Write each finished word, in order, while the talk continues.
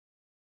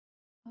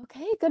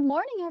Okay, good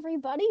morning,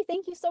 everybody.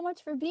 Thank you so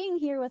much for being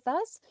here with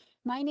us.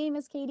 My name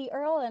is Katie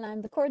Earle, and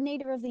I'm the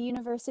coordinator of the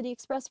University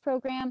Express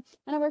program,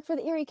 and I work for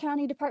the Erie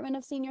County Department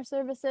of Senior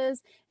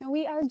Services. And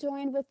we are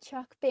joined with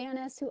Chuck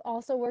Banas, who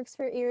also works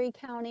for Erie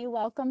County.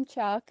 Welcome,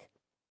 Chuck.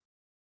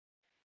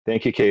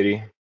 Thank you,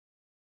 Katie.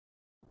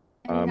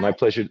 And My not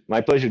pleasure.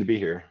 My pleasure to be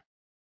here.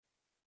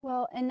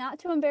 and not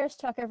to embarrass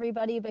Chuck,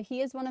 everybody, but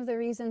he is one of the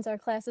reasons our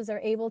classes are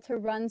able to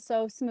run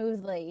so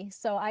smoothly.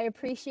 So I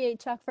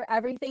appreciate Chuck for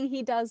everything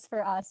he does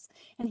for us,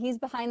 and he's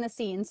behind the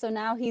scenes. So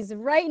now he's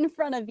right in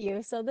front of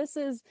you. So this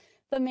is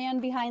the man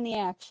behind the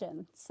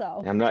action.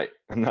 So I'm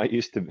not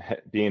used to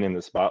being in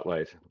the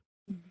spotlight.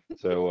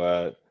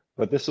 So,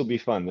 but this will be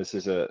fun. This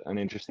is an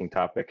interesting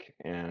topic,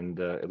 and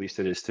at least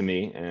it is to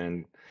me,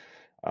 and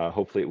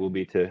hopefully it will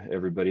be to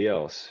everybody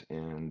else.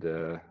 And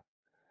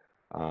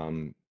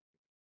um,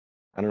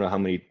 I don't know how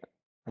many.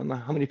 I don't know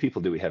how many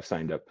people do we have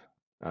signed up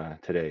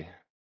today?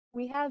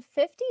 we have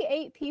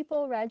 58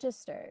 people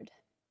registered.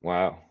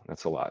 Wow,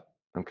 that's a lot.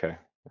 Okay,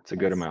 that's a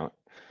good That's amount.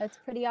 that's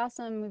pretty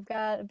awesome. We've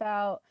got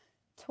about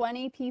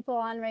 20 people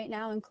on right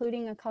now,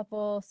 including a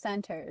couple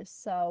centers.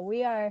 So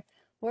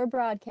we're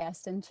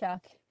broadcasting,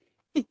 Chuck.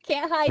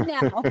 Can't hide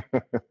now.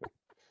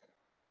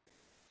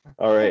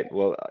 All right.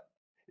 Well,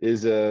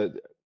 is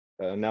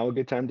now a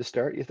good time to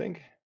start, you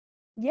think?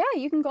 Yeah,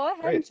 you can go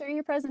ahead and Great. share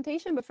your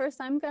presentation, but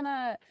first I'm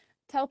gonna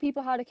tell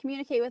people how to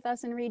communicate with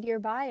us and read your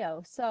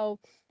bio. So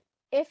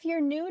if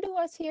you're new to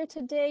us here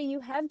today, you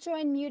have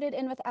joined muted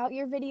and without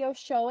your video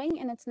showing,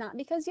 and it's not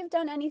because you've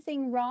done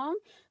anything wrong.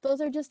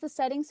 Those are just the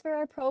settings for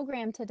our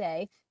program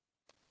today.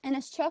 And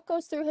as Chuck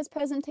goes through his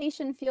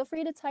presentation, feel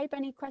free to type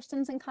any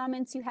questions and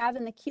comments you have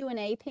in the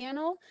Q&A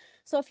panel.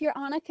 So if you're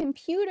on a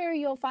computer,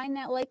 you'll find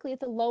that likely at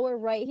the lower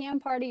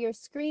right-hand part of your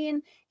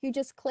screen. You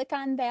just click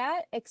on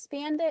that,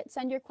 expand it,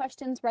 send your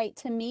questions right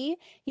to me.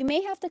 You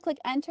may have to click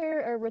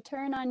enter or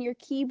return on your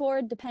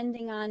keyboard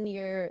depending on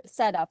your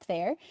setup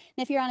there. And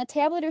if you're on a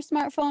tablet or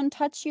smartphone,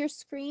 touch your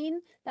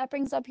screen. That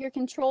brings up your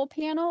control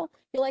panel.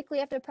 You'll likely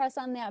have to press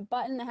on that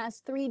button that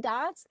has three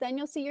dots. Then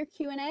you'll see your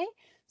Q&A.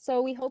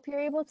 So we hope you're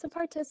able to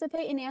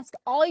participate and ask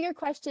all your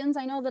questions.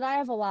 I know that I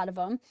have a lot of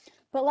them,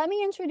 but let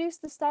me introduce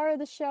the star of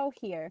the show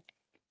here.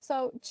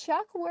 So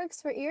Chuck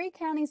works for Erie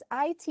County's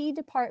IT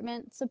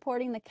department,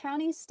 supporting the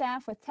county's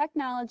staff with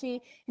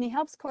technology, and he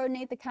helps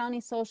coordinate the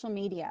county's social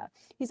media.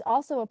 He's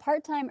also a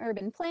part-time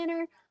urban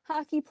planner,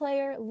 hockey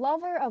player,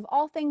 lover of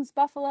all things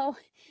Buffalo,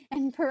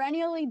 and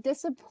perennially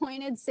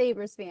disappointed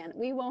Sabres fan.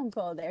 We won't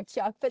go there,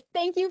 Chuck, but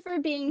thank you for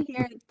being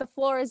here. The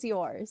floor is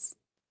yours.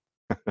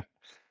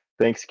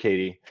 Thanks,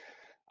 Katie.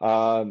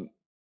 Um,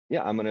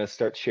 yeah, I'm going to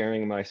start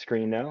sharing my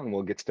screen now, and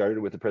we'll get started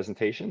with the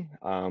presentation.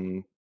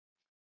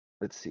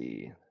 Let's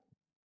see,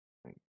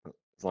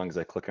 as long as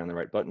I click on the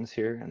right buttons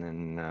here, and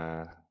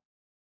then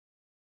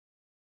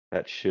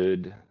that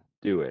should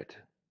do it.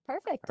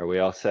 Perfect. Are we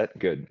all set?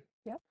 Good.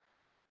 Yep.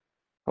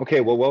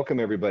 Okay, well, welcome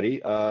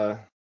everybody. Uh,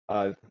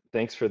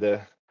 Thanks for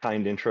the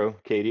kind intro,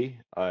 Katie.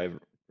 I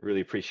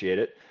really appreciate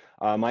it.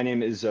 My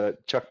name is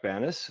Chuck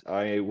Banas.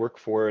 I work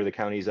for the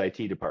county's IT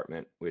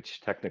department, which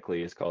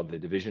technically is called the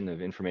Division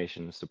of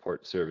Information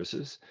Support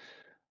Services.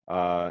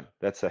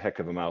 That's a heck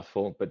of a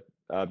mouthful, but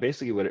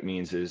basically what it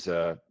means is,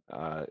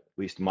 at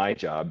least my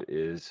job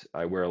is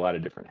I wear a lot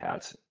of different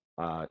hats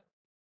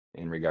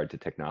in regard to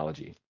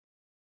technology.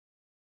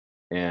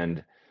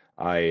 And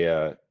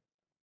I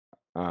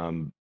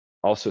um,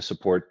 also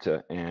support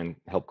and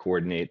help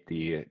coordinate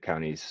the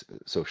county's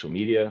social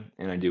media,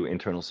 and I do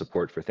internal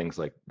support for things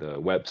like the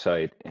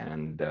website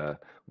and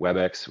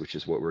WebEx, which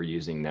is what we're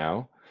using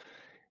now.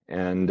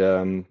 And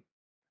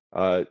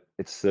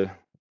it's the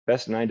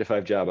best 9 to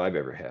 5 job I've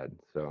ever had.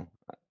 So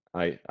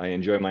I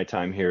enjoy my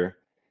time here.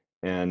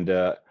 And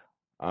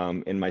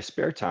in my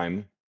spare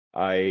time,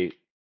 I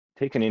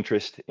take an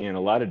interest in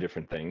a lot of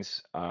different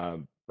things,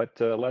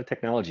 but a lot of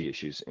technology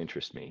issues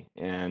interest me.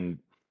 And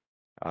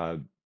uh,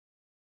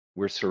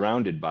 we're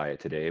surrounded by it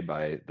today,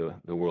 by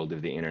the world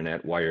of the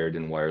internet, wired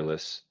and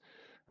wireless.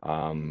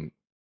 Um,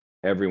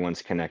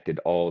 Everyone's connected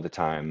all the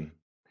time.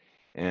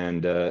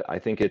 And I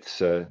think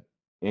it's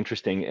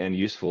interesting and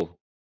useful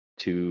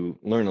to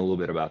learn a little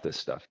bit about this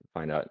stuff,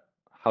 find out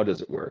how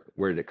does it work,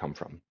 where did it come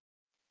from.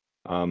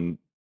 Um,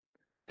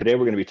 Today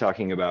we're going to be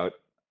talking about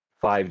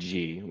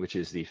 5G, which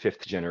is the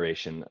fifth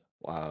generation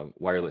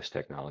wireless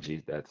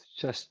technology that's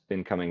just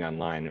been coming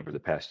online over the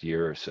past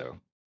year or so.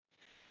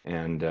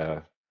 And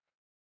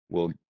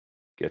we'll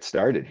get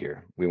started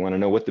here. We want to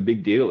know what the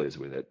big deal is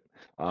with it.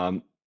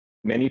 Um,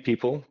 Many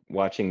people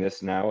watching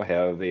this now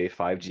have a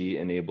 5G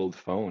enabled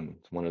phone.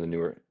 It's one of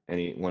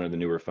the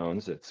newer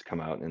phones that's come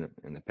out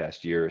in the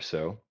past year or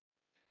so.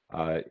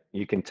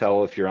 You can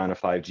tell if you're on a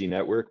 5G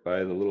network by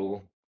the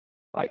little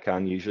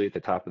icon usually at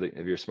the top of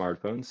your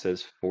smartphone. It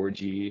says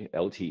 4G,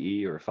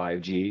 LTE, or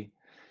 5G.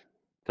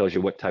 Tells you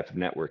what type of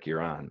network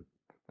you're on.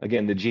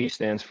 Again, the G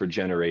stands for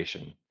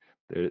generation.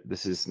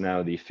 This is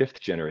now the fifth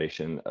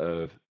generation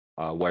of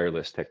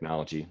wireless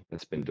technology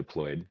that's been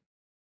deployed.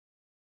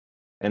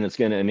 And it's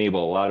going to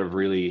enable a lot of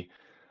really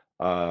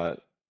uh,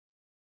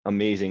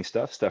 amazing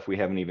stuff we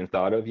haven't even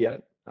thought of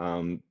yet.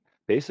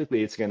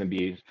 Basically, it's going to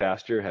be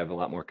faster, have a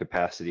lot more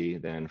capacity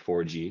than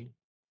 4G.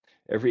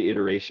 Every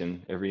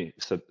iteration, every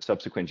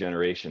subsequent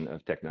generation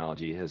of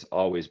technology has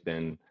always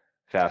been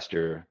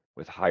faster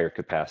with higher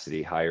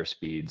capacity, higher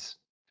speeds,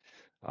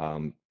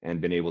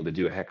 and been able to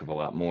do a heck of a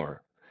lot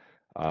more.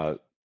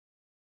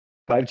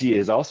 5G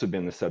has also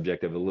been the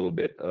subject of a little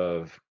bit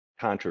of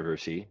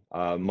controversy.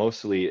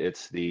 Mostly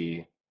it's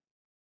the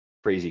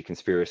crazy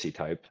conspiracy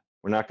type.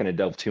 We're not going to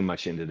delve too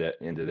much into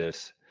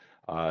this,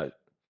 uh,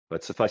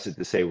 but suffice it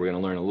to say, we're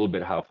going to learn a little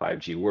bit how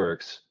 5G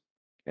works,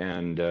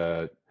 and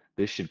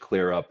this should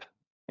clear up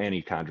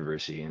any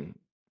controversy in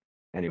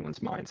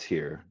anyone's minds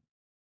here.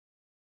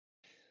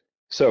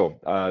 So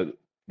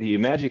the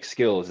magic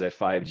skills that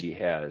 5G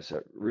has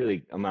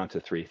really amount to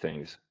three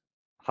things: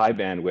 high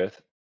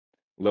bandwidth,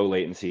 low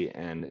latency,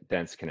 and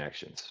dense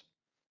connections.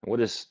 What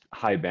does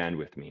high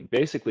bandwidth mean?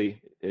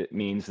 Basically, it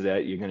means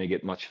that you're going to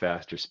get much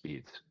faster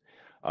speeds.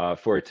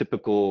 For a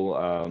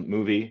typical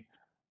movie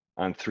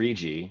on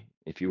 3G,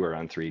 if you were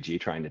on 3G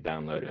trying to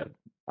download an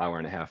hour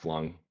and a half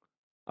long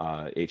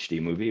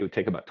HD movie, it would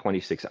take about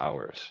 26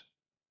 hours.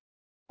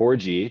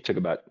 4G took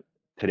about,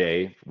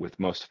 today with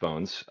most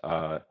phones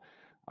are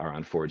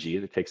on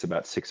 4G, it takes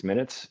about 6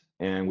 minutes.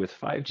 And with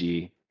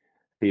 5G,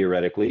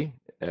 theoretically,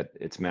 at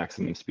its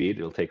maximum speed,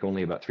 it'll take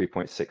only about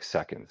 3.6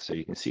 seconds. So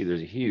you can see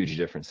there's a huge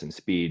difference in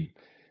speed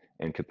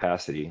and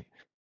capacity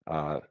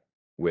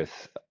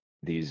with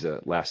these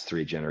last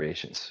three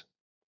generations.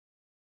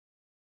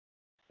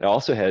 It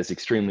also has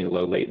extremely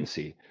low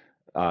latency.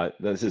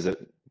 This is a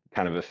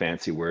kind of a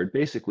fancy word.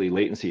 Basically,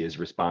 latency is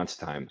response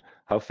time.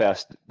 How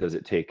fast does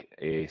it take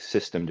a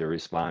system to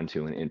respond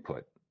to an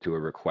input, to a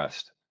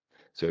request?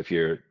 So if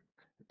you're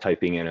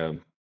typing in a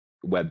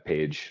web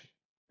page,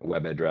 a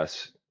web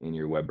address in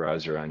your web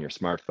browser on your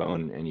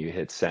smartphone and you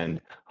hit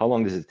send, how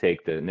long does it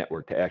take the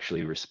network to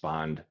actually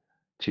respond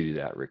to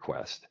that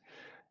request?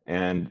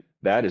 And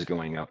that is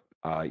going up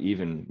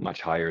even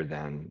much higher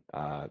than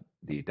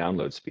the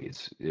download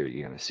speeds that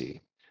you're going to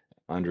see.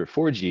 Under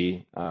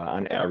 4G,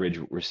 on average,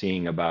 we're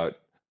seeing about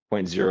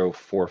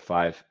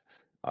 0.045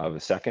 of a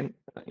second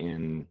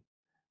in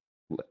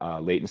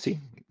latency,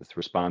 with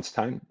response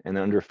time. And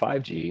under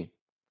 5G,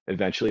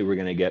 eventually we're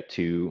going to get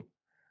to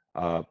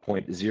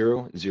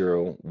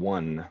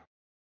 0.001,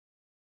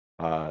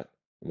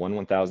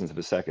 1/1000th of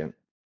a second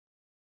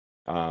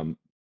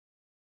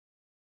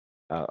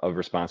of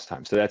response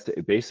time. So that's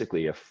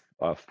basically a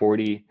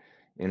 40,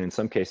 and in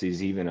some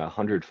cases even a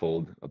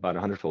hundredfold, about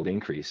a hundredfold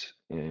increase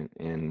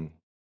in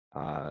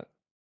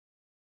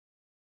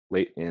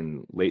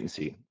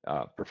latency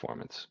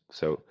performance.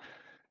 So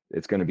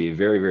it's going to be a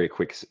very, very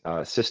quick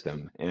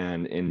system,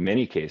 and in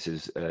many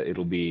cases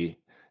it'll be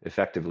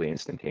effectively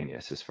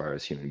instantaneous as far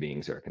as human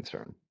beings are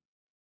concerned.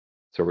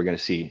 So we're going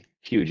to see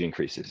huge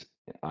increases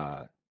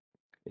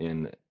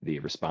in the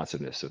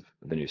responsiveness of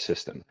the new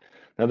system.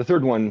 Now, the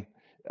third one,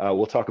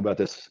 we'll talk about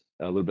this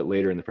a little bit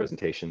later in the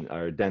presentation,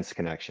 are dense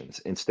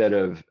connections. Instead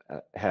of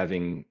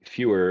having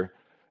fewer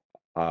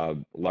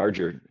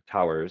larger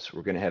towers,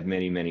 we're going to have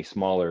many, many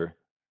smaller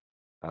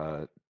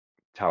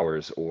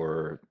towers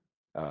or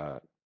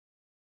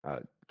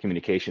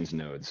communications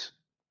nodes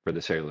for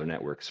the cellular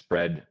network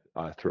spread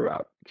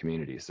throughout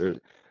communities. There's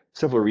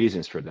several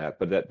reasons for that,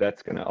 but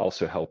that's going to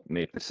also help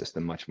make the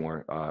system much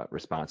more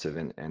responsive,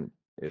 and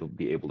it'll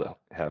be able to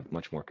have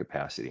much more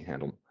capacity,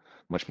 handle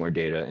much more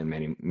data and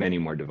many, many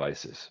more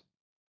devices.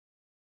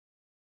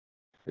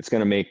 It's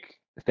going to make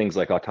things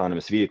like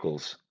autonomous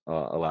vehicles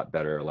a lot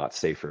better, a lot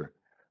safer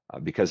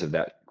because of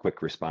that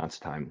quick response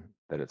time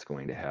that it's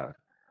going to have.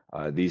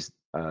 These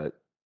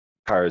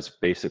cars,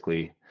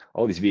 basically,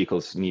 all these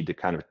vehicles need to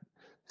kind of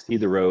see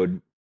the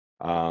road,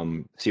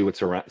 see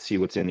what's around, see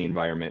what's in the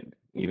environment,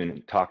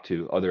 even talk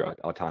to other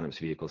autonomous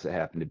vehicles that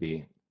happen to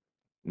be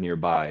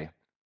nearby.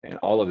 And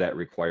all of that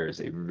requires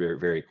a very,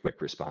 very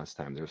quick response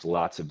time. There's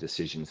lots of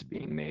decisions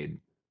being made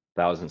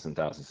thousands and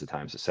thousands of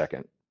times a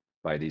second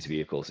by these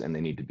vehicles, and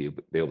they need to be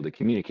able to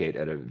communicate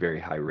at a very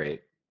high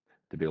rate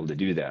to be able to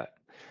do that.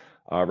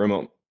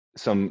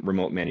 Some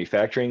remote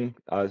manufacturing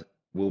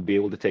will be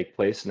able to take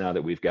place now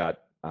that we've got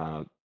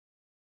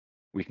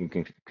we can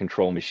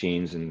control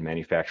machines and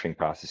manufacturing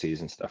processes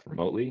and stuff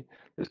remotely.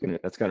 That's going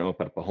to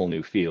open up a whole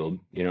new field.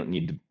 You don't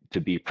need to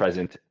be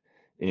present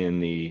in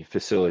the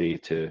facility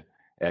to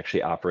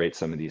actually operate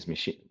some of these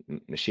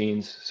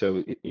machines.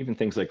 So even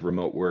things like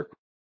remote work,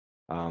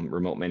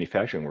 remote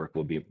manufacturing work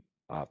will be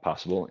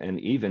possible, and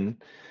even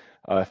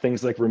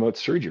things like remote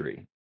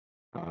surgery,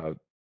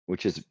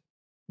 which has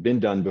been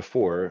done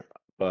before,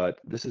 but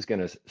this is going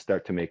to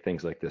start to make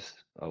things like this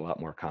a lot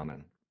more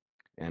common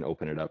and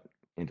open it up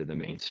into the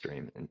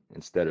mainstream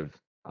instead of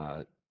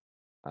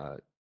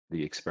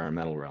the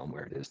experimental realm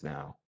where it is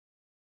now.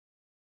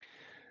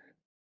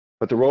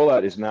 But the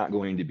rollout is not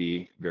going to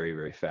be very,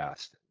 very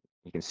fast.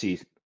 You can see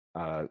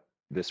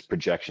this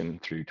projection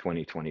through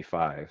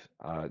 2025.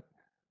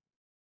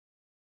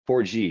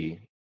 4G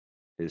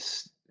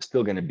is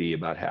still going to be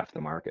about half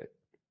the market.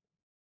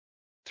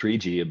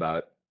 3G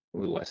about a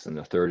little less than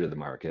a third of the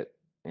market,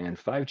 and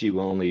 5G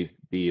will only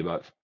be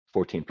about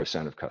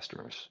 14% of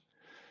customers.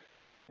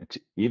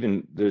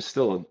 Even there's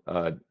still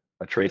a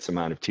trace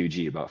amount of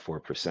 2G, about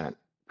 4%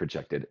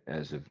 projected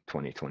as of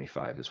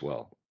 2025 as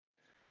well.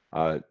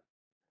 Now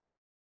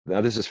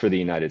this is for the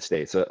United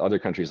States. Other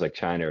countries like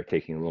China are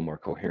taking a little more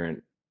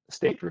coherent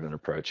state-driven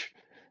approach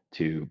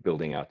to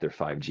building out their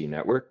 5G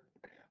network.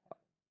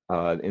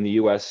 In the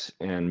US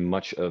and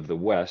much of the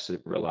West,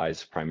 it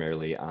relies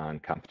primarily on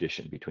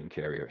competition between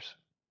carriers.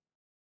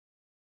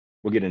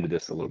 We'll get into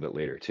this a little bit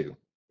later too.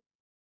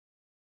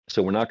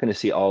 So we're not going to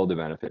see all the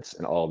benefits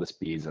and all the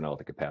speeds and all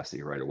the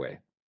capacity right away.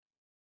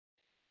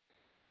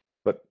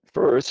 But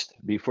first,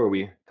 before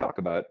we talk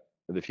about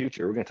the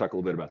future, we're going to talk a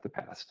little bit about the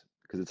past,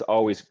 because it's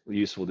always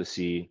useful to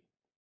see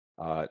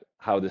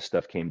how this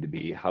stuff came to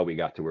be, how we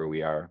got to where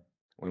we are,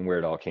 and where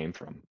it all came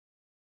from.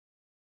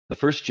 The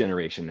first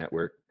generation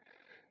network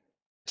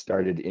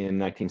started in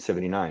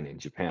 1979 in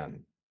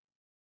Japan.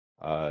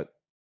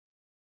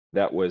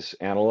 That was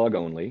analog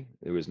only.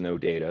 There was no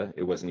data.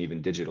 It wasn't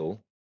even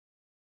digital.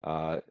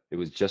 It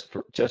was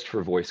just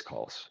for voice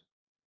calls.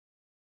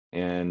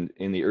 And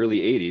in the early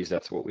 80s,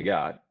 that's what we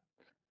got.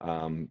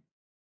 And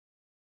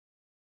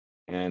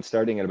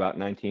starting at about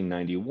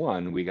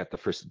 1991, we got the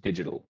first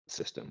digital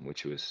system,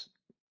 which was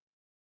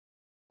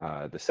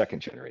the second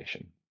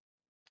generation.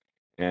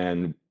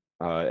 And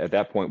at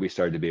that point, we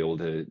started to be able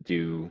to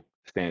do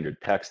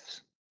standard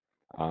texts.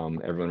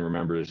 Everyone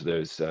remembers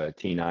those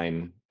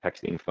T9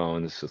 texting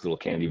phones, those little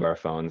candy bar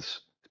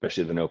phones,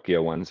 especially the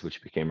Nokia ones,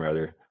 which became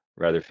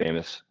rather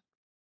famous.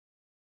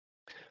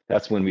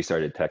 That's when we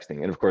started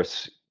texting. And of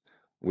course,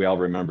 we all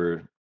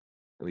remember,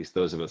 at least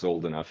those of us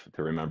old enough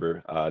to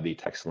remember, the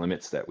text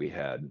limits that we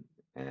had,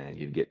 and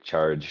you'd get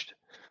charged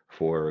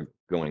for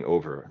going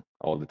over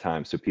all the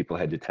time. So people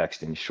had to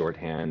text in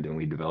shorthand, and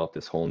we developed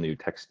this whole new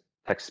text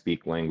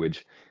speak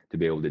language to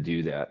be able to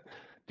do that.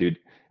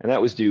 And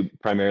that was due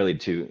primarily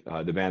to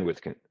the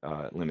bandwidth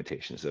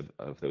limitations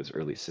of those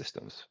early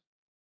systems.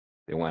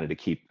 They wanted to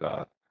keep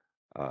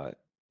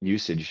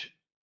usage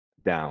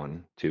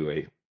down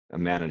to a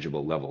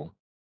manageable level,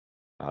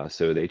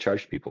 so they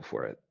charged people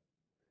for it.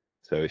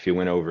 So if you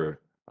went over,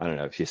 I don't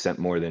know, if you sent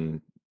more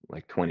than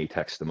like 20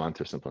 texts a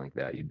month or something like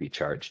that, you'd be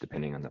charged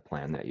depending on the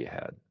plan that you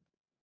had.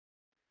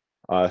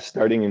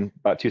 Starting in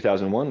about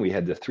 2001, we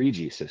had the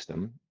 3G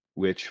system,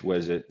 which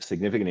was a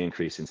significant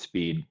increase in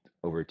speed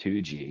over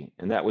 2G.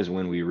 And that was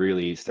when we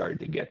really started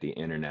to get the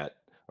internet,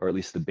 or at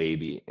least the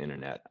baby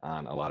internet,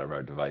 on a lot of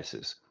our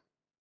devices.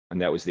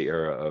 And that was the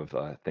era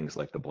of things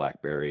like the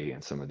BlackBerry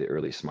and some of the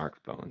early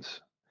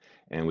smartphones.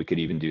 And we could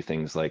even do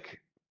things like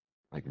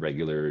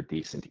regular,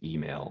 decent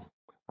email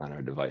on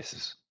our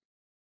devices.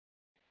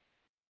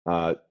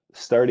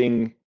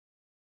 Starting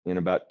in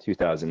about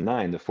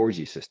 2009, the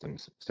 4G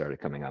systems started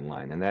coming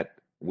online, and that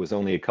was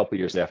only a couple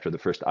years after the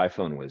first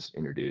iPhone was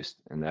introduced.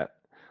 And that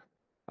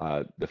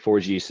the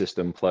 4G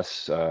system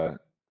plus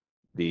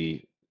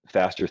the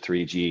faster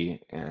 3G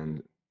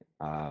and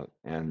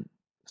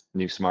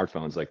new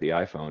smartphones like the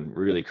iPhone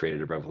really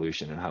created a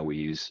revolution in how we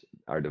use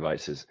our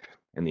devices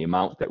and the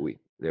amount that we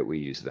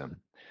use them.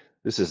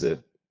 This is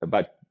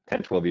about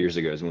 10, 12 years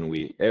ago is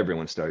when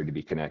everyone started to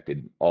be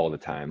connected all the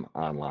time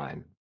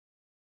online.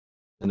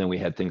 And then we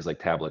had things like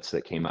tablets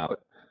that came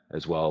out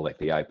as well, like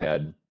the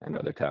iPad and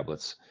other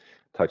tablets,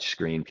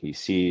 touchscreen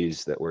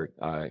PCs that were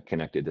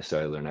connected to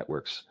cellular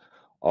networks.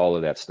 All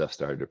of that stuff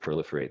started to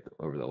proliferate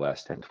over the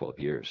last 10, 12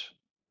 years.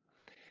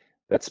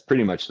 That's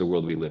pretty much the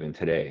world we live in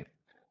today.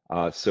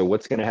 So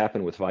what's going to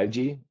happen with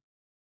 5G?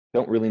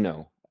 Don't really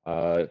know.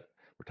 We're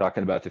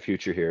talking about the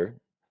future here.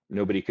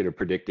 Nobody could have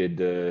predicted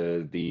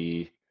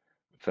the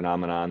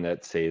phenomenon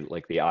that, say,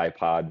 like the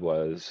iPod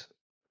was,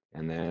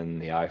 and then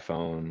the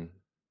iPhone,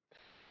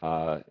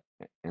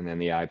 and then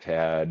the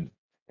iPad,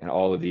 and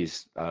all of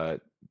these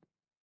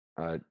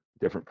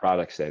different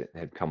products that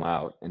had come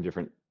out, and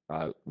different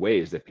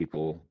ways that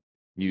people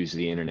use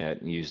the internet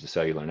and use the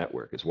cellular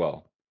network as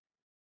well.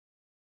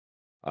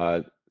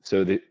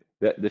 So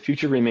the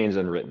future remains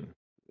unwritten.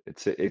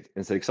 It's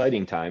an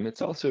exciting time.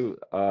 It's also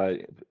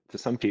for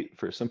some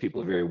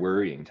people a very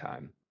worrying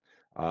time.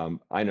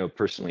 I know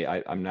personally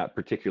I'm not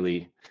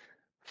particularly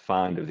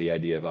fond of the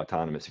idea of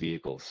autonomous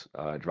vehicles,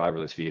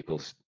 driverless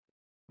vehicles,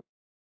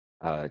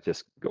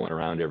 just going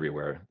around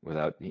everywhere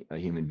without a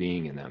human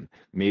being in them.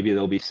 Maybe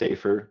they'll be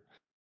safer,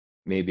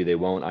 maybe they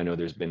won't. I know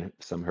there's been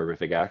some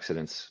horrific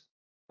accidents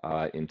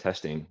in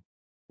testing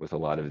with a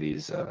lot of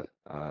these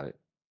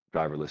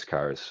driverless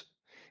cars.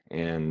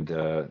 And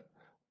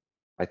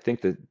I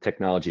think the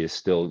technology is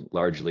still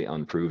largely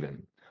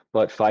unproven.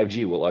 But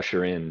 5G will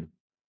usher in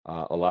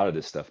a lot of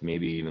this stuff,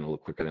 maybe even a little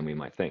quicker than we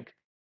might think.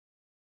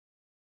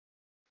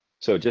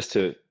 So just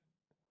to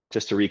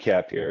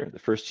recap here, the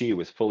first G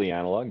was fully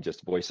analog,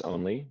 just voice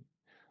only.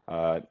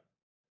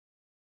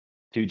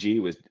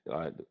 2G was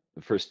the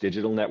first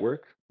digital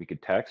network. We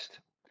could text.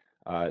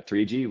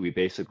 3G, we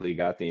basically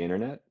got the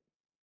internet.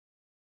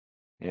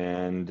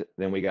 And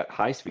then we got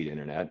high-speed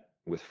internet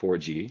with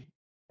 4G.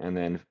 And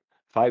then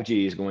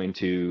 5G is going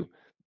to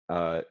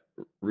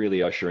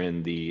really usher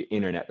in the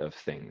Internet of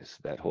Things,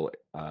 that whole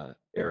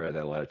era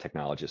that a lot of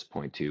technologists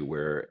point to,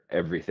 where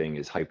everything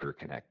is hyper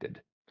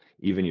connected.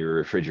 Even your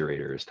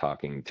refrigerator is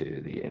talking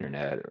to the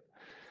internet,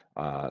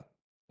 uh,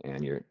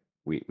 and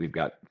we've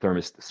got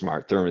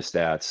smart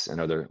thermostats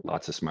and other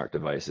lots of smart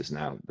devices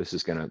now. This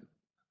is going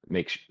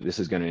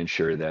to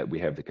ensure that we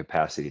have the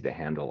capacity to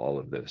handle all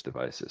of those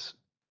devices.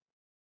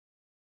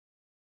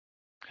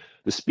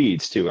 The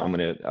speeds too,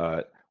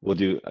 we'll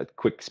do a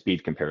quick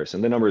speed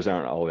comparison. The numbers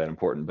aren't all that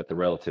important, but the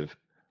relative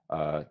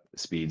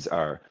speeds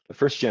are. The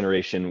first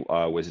generation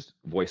was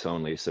voice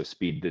only, so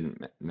speed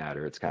didn't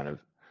matter. It's kind of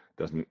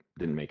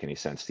didn't make any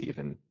sense to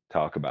even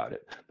talk about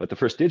it. But the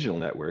first digital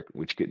network,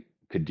 which could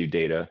do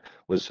data,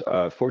 was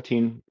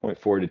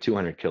 14.4 to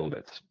 200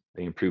 kilobits.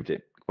 They improved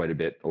it quite a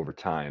bit over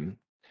time.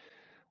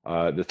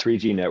 The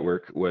 3G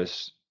network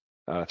was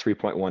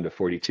 3.1 to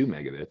 42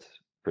 megabits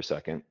per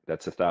second.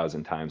 That's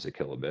 1,000 times a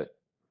kilobit.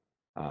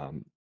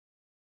 So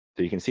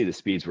you can see the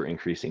speeds were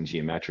increasing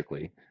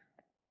geometrically.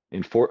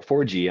 In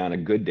 4G, on a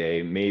good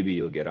day, maybe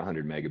you'll get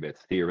 100 megabits.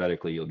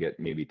 Theoretically, you'll get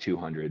maybe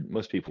 200.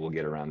 Most people will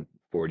get around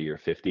 40 or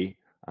 50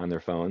 on their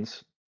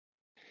phones.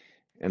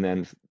 And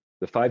then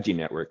the 5G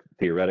network,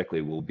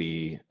 theoretically, will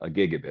be a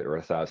gigabit or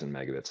 1,000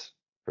 megabits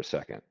per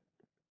second.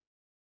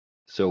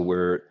 So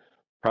we're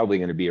probably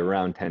going to be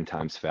around 10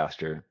 times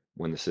faster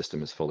when the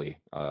system is fully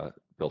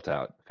built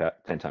out,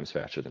 10 times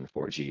faster than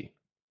 4G.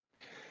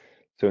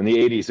 So in the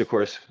 80s, of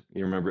course,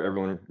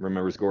 everyone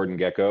remembers Gordon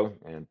Gekko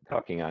and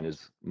talking on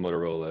his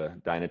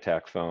Motorola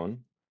Dynatac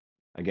phone.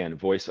 Again,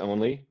 voice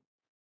only.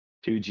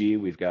 2G,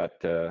 we've got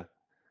a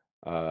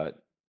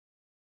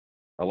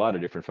lot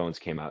of different phones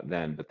came out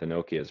then, but the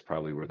Nokias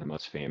probably were the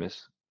most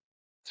famous.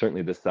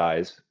 Certainly the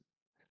size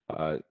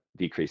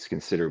decreased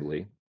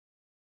considerably.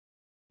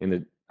 In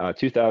the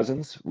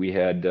 2000s, we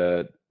had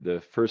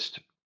the first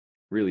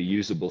really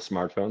usable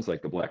smartphones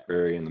like the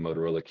BlackBerry and the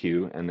Motorola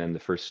Q, and then the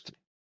first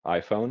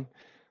iPhone.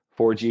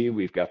 4G,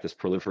 we've got this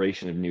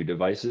proliferation of new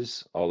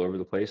devices all over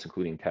the place,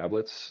 including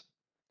tablets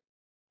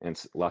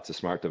and lots of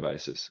smart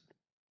devices.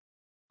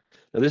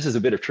 Now, this is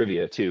a bit of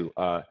trivia too.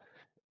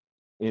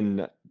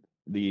 In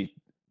the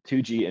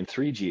 2G and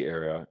 3G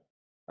era,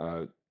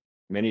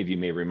 many of you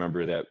may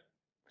remember that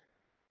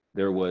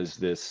there was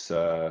this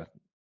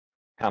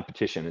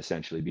competition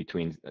essentially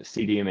between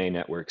CDMA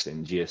networks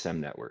and GSM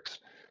networks.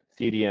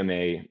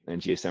 CDMA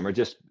and GSM are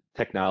just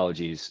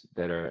technologies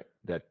that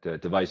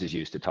devices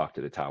use to talk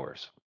to the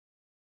towers.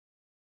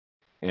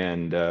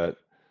 And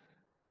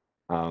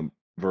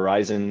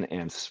Verizon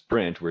and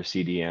Sprint were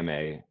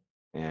CDMA,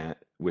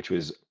 which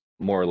was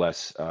more or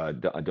less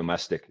a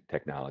domestic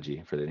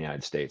technology for the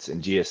United States.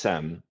 And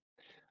GSM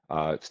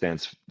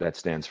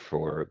stands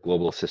for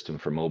Global System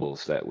for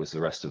Mobiles. That was the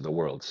rest of the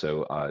world.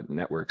 So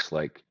networks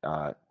like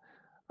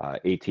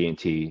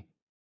AT&T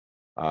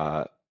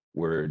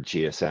were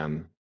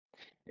GSM,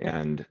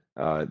 and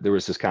there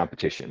was this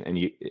competition. And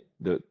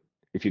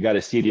if you got a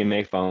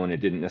CDMA phone,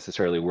 it didn't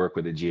necessarily work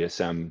with a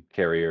GSM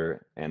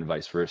carrier, and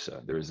vice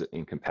versa. There was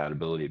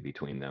incompatibility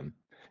between them,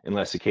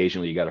 unless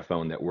occasionally you got a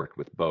phone that worked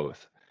with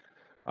both.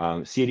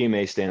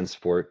 CDMA stands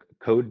for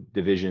Code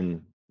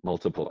Division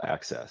Multiple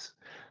Access.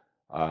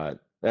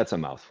 That's a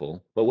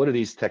mouthful, but what do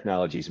these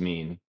technologies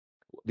mean?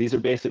 These are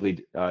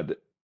basically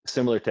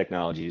similar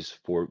technologies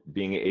for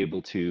being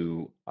able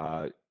to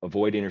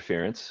avoid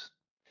interference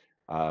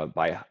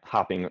by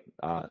hopping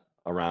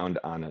around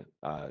on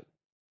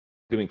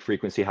doing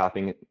frequency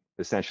hopping.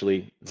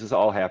 Essentially, this is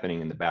all happening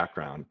in the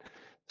background.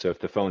 So if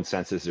the phone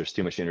senses there's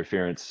too much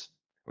interference,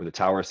 or the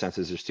tower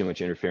senses there's too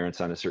much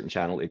interference on a certain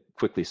channel, it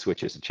quickly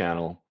switches a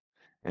channel.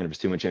 And if there's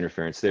too much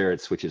interference there,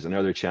 it switches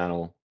another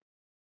channel.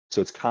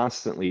 So it's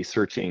constantly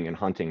searching and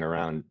hunting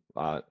around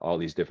all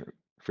these different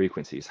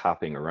frequencies,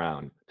 hopping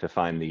around to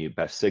find the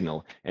best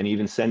signal, and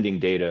even sending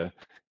data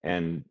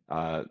and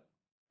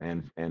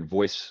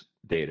voice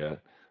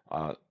data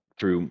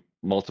through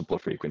multiple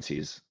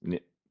frequencies,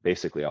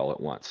 basically all at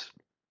once.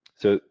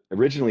 So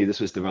originally,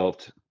 this was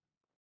developed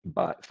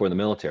for the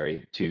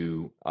military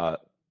to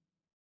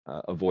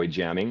avoid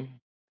jamming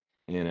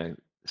in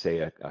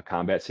a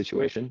combat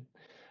situation,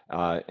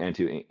 and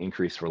to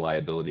increase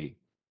reliability.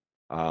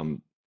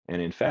 And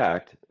in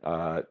fact,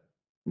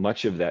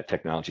 much of that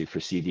technology for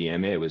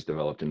CDMA was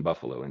developed in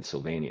Buffalo, in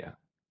Sylvania,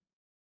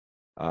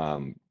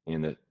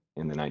 in the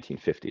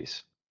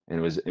 1950s, and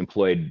it was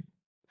employed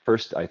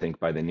first, I think,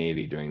 by the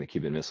Navy during the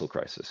Cuban Missile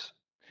Crisis.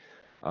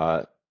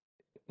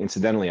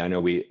 Incidentally, I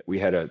know we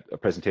had a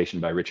presentation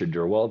by Richard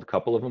Durwald, a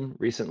couple of them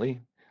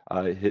recently.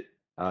 The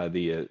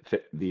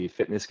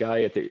fitness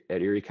guy at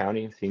Erie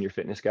County, senior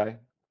fitness guy.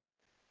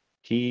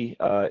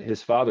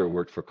 His father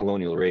worked for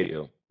Colonial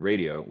Radio,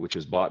 which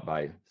was bought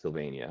by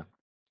Sylvania,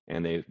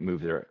 and they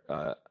moved their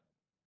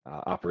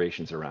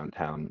operations around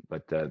town,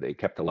 but they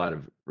kept a lot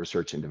of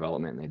research and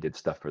development, and they did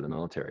stuff for the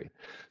military.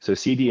 So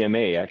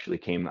CDMA actually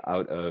came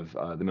out of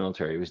the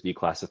military. It was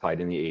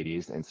declassified in the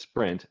 80s, and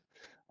Sprint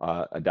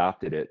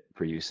adopted it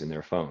for use in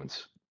their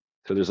phones.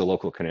 So there's a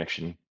local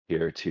connection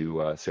here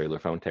to cellular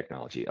phone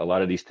technology. A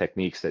lot of these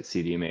techniques that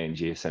CDMA and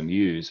GSM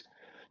use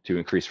to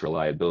increase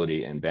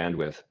reliability and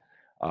bandwidth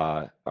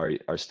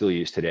are still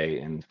used today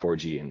in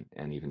 4G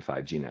and even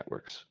 5G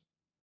networks.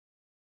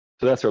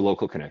 So that's our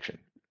local connection.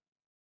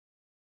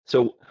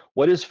 So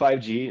what is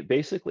 5G?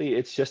 Basically,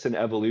 it's just an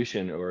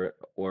evolution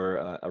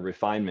or a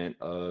refinement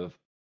of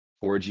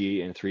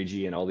 4G and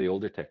 3G and all the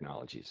older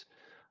technologies.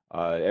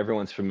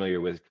 Everyone's familiar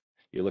with,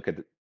 you look at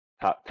the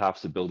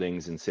tops of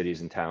buildings in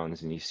cities and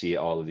towns and you see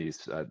all of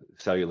these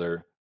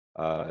cellular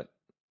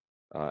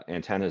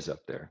antennas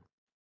up there.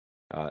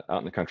 Out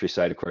in the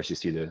countryside, of course, you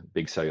see the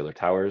big cellular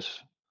towers.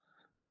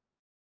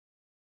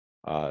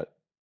 But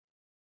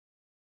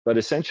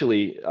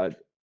essentially,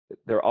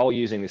 they're all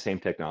using the same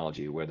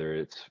technology, whether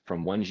it's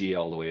from 1G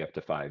all the way up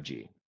to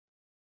 5G.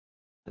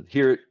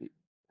 Here,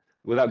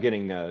 without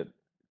getting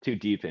too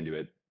deep into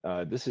it,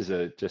 this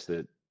is just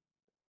a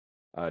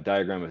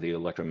diagram of the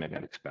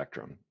electromagnetic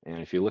spectrum.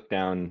 And if you look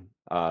down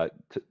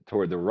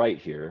toward the right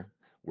here,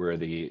 where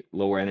the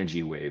lower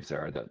energy waves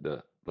are,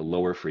 the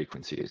lower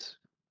frequencies,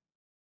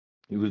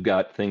 we've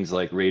got things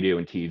like radio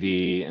and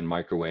TV and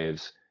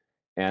microwaves.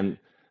 And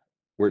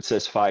where it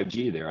says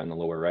 5G there on the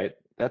lower right,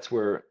 that's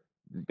where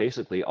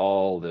basically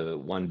all the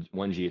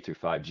 1G through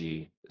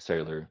 5G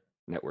cellular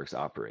networks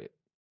operate.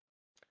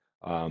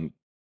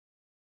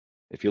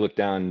 If you look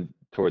down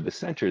toward the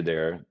center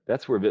there,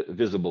 that's where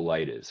visible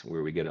light is,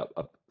 where we get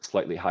up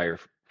slightly higher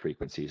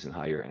frequencies and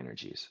higher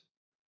energies.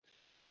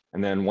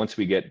 And then once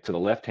we get to the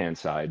left-hand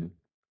side,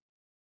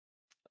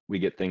 we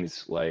get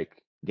things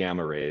like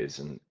gamma rays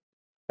and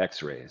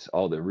X-rays,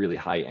 all the really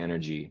high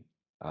energy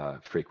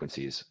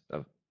frequencies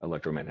of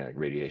electromagnetic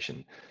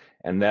radiation.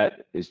 And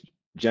that is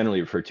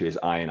generally referred to as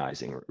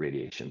ionizing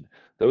radiation.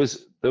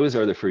 Those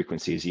are the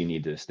frequencies you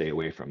need to stay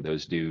away from.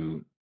 Those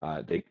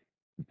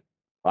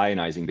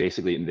ionizing,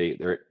 basically,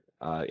 they're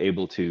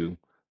able to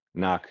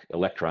knock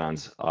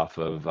electrons off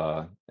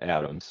of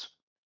atoms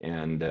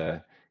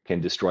and can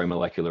destroy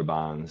molecular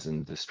bonds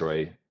and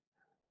destroy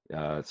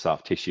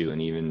soft tissue and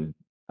even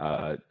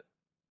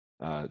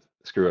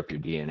screw up your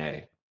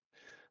DNA.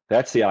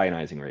 That's the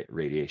ionizing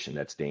radiation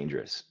that's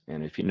dangerous.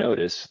 And if you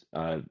notice,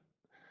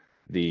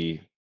 the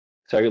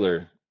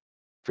cellular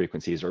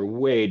frequencies are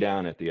way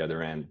down at the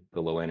other end,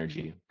 the low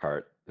energy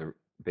part,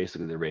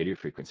 basically the radio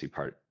frequency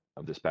part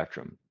of the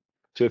spectrum.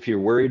 So if you're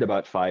worried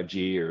about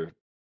 5G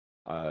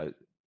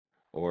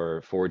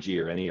or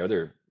 4G or any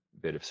other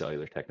bit of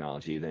cellular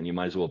technology, then you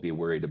might as well be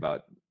worried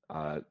about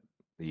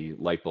the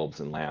light bulbs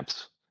and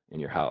lamps in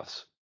your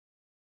house,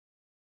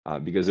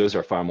 because those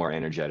are far more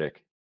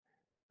energetic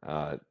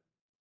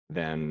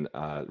than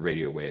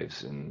radio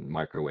waves and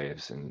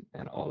microwaves and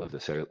all of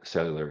the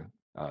cellular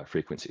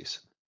frequencies.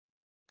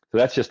 So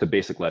that's just a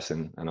basic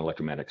lesson on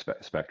electromagnetic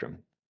spectrum.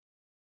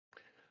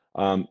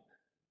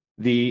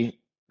 The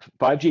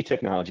 5G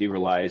technology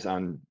relies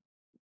on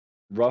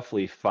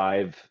roughly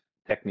 5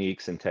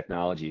 techniques and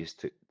technologies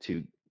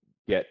to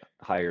get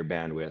higher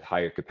bandwidth,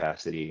 higher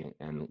capacity,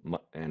 and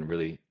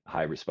really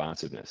high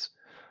responsiveness.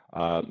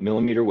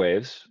 Millimeter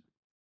waves,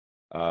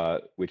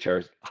 which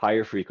are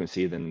higher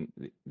frequency than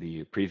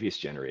the previous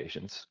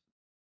generations.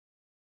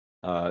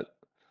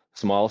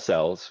 Small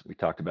cells, we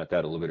talked about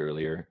that a little bit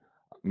earlier.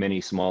 Many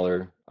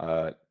smaller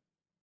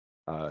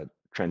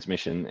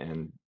transmission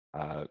and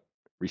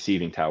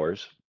receiving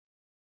towers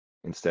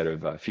instead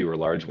of fewer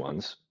large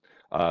ones.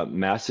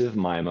 Massive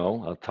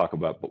MIMO, I'll talk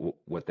about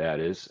what that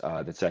is.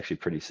 That's actually a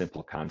pretty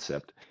simple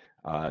concept.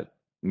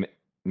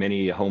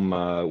 Many home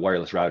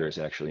wireless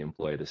routers actually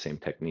employ the same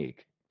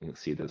technique. You'll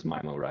see those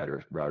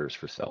MIMO routers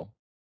for cell.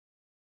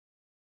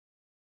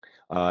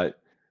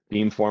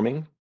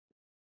 Beamforming,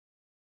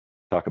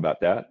 talk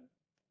about that,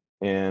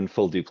 and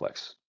full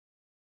duplex.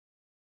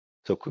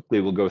 So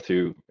quickly, we'll go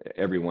through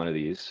every one of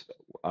these.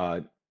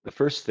 The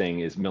first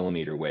thing is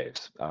millimeter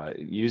waves.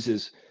 It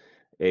uses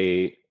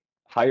a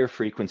higher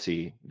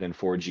frequency than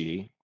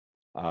 4G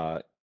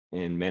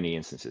in many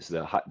instances.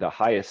 The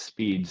highest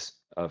speeds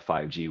of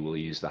 5G will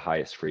use the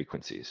highest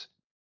frequencies.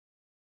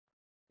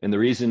 And the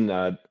reason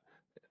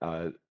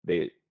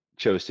they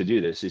chose to do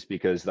this is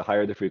because the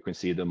higher the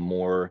frequency, the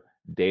more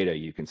data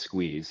you can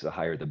squeeze, the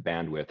higher the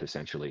bandwidth,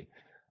 essentially,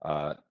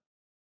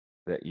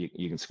 that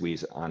you can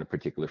squeeze on a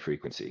particular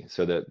frequency.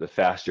 So the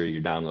faster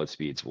your download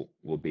speeds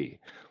will be.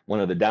 One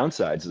of the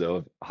downsides, though,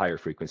 of higher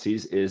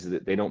frequencies is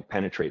that they don't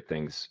penetrate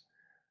things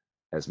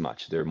as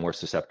much. They're more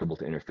susceptible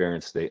to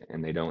interference,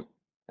 and they don't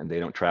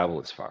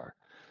travel as far.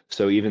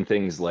 So even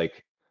things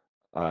like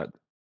the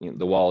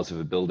walls of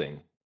a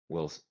building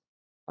will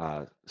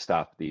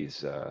stop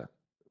these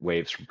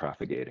waves from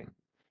propagating.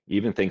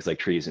 Even things like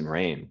trees and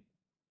rain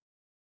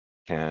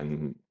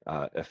can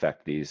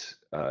affect these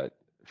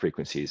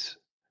frequencies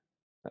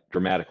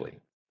dramatically.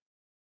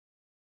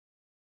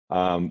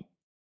 For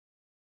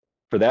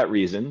that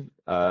reason,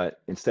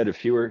 instead of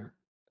fewer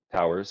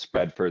towers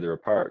spread further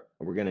apart,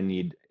 we're going to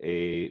need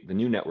the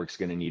new network's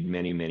going to need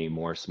many, many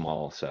more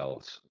small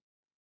cells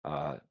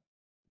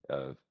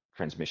of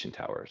transmission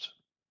towers.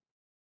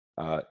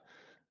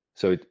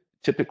 So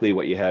typically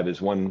what you have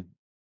is one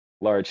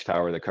large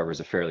tower that covers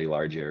a fairly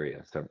large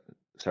area,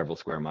 several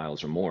square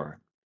miles or more.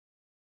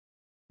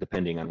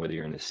 depending on whether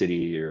you're in the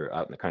city or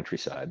out in the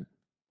countryside.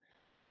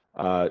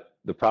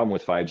 The problem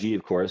with 5G,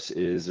 of course,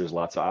 is there's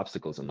lots of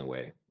obstacles in the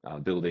way,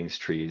 buildings,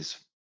 trees,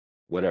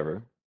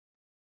 whatever.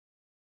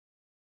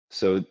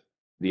 So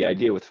the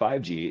idea with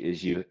 5G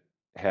is you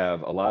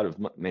have a lot of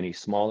many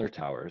smaller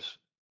towers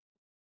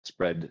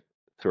spread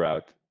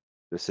throughout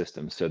the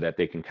system so that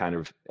they can kind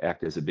of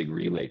act as a big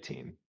relay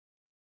team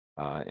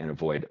and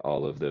avoid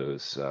all of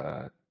those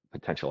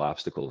potential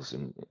obstacles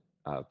and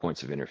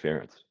points of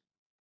interference.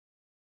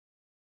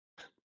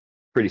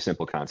 Pretty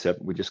simple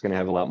concept. We're just going to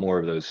have a lot more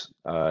of those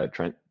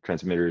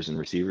transmitters and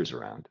receivers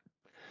around.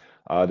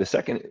 The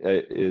second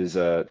is,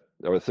 or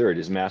the third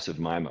is massive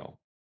MIMO.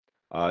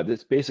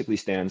 This basically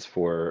stands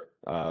for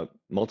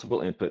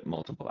multiple input,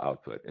 multiple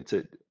output.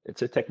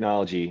 It's a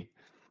technology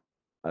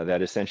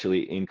that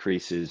essentially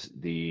increases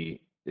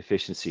the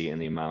efficiency and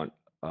the amount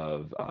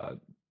of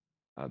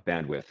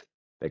bandwidth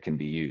that can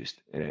be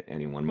used at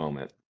any one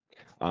moment.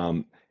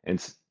 And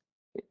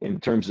in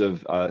terms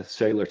of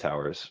cellular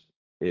towers,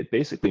 it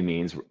basically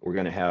means we're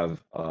going to have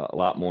a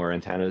lot more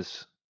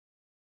antennas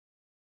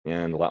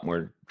and a lot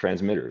more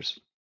transmitters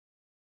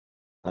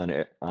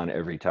on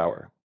every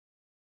tower.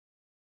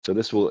 So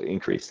this will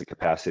increase the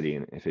capacity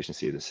and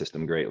efficiency of the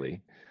system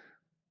greatly.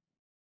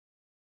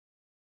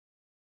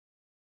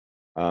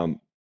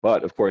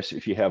 But of course,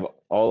 if you have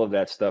all of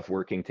that stuff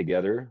working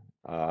together,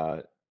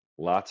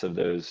 lots of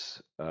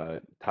those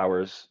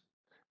towers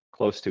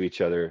close to each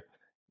other,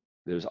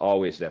 there's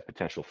always that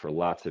potential for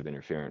lots of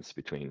interference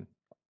between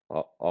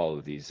all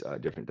of these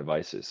different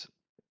devices.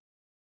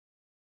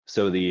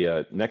 So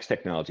the next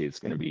technology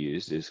that's going to be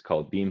used is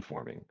called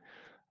beamforming.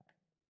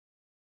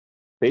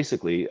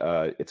 Basically,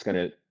 it's going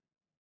to,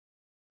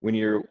 when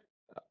you're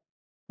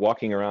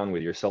walking around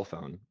with your cell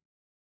phone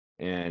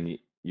and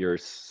you're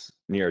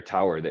near a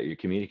tower that you're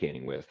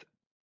communicating with,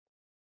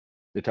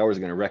 the tower is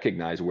going to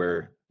recognize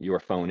where your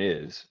phone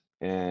is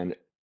and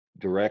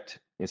direct,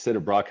 instead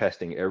of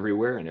broadcasting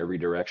everywhere in every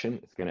direction,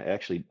 it's going to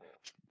actually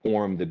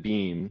form the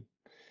beam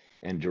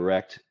and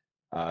direct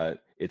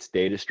its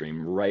data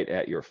stream right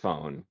at your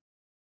phone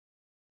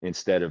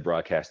instead of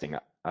broadcasting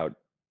out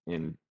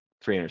in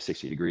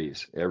 360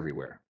 degrees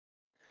everywhere.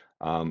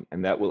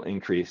 And that will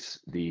increase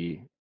the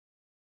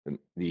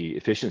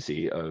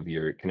efficiency of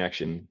your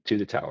connection to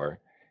the tower,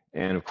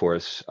 and of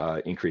course,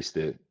 decrease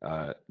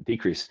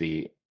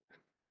the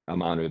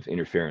amount of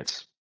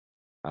interference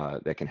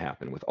that can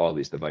happen with all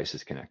these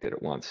devices connected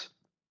at once.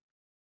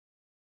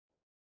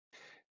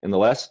 And the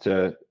last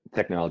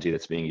technology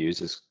that's being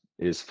used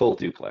is full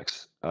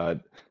duplex.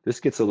 This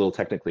gets a little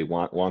technically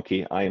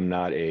wonky. I am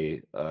not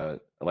a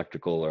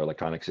electrical or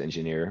electronics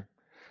engineer,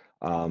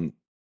 but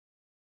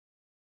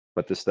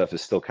this stuff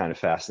is still kind of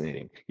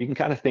fascinating. You can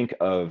kind of think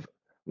of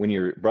when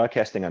you're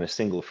broadcasting on a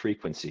single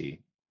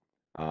frequency,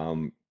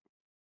 you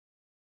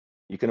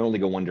can only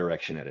go one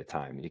direction at a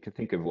time. You can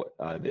think of what,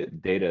 the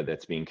data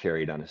that's being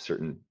carried on a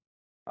certain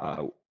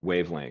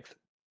wavelength,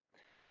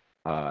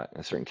 a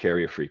certain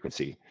carrier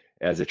frequency,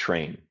 as a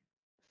train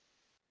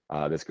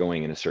that's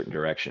going in a certain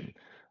direction.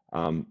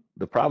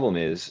 The problem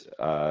is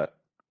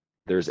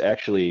there's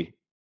actually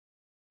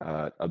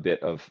a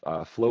bit of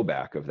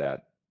flowback of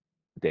that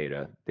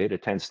data. Data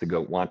tends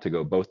to want to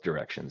go both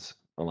directions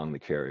along the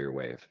carrier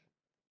wave.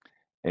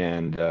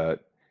 And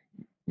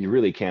you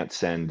really can't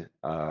send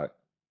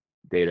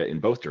data in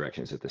both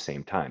directions at the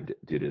same time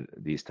due to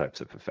these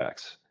types of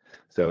effects.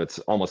 So it's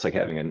almost like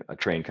having a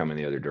train come in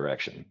the other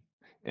direction.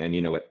 And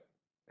you know what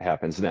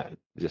happens then?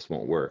 It just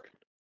won't work.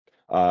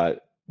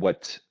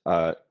 What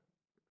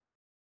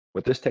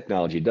this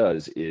technology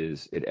does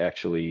is it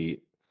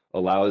actually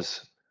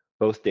allows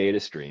both data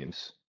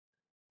streams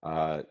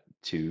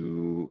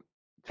to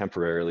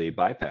temporarily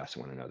bypass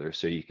one another,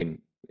 so you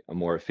can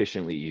more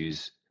efficiently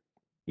use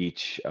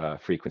each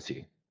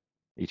frequency,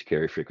 each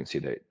carrier frequency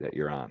that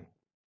you're on.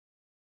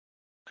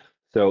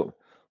 So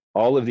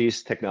all of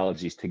these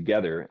technologies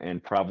together,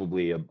 and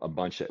probably a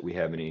bunch that we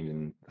haven't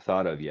even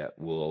thought of yet,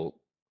 will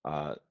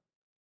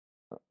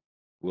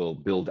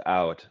build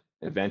out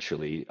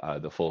eventually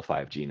the full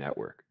 5G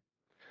network.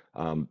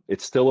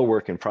 It's still a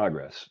work in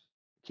progress.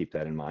 Keep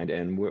that in mind,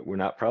 and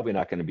we're probably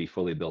not going to be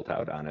fully built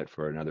out on it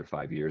for another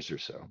 5 years or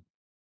so.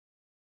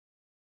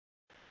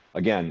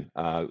 Again,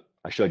 I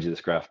showed you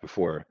this graph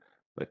before,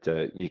 but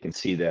you can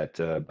see that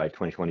by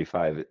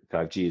 2025,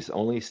 5G is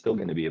only still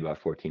going to be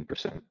about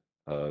 14%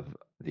 of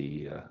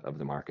the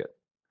market.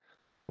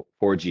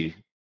 4G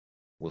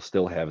will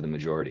still have the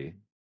majority.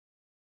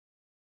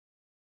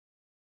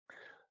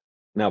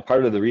 Now,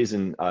 part of the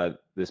reason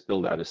this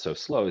build out is so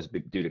slow is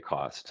due to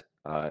cost.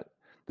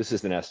 This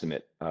is an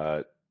estimate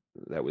that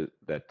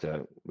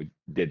we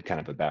did kind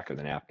of a back of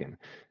the napkin.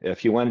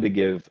 If you wanted to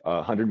give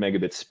 100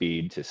 megabit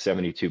speed to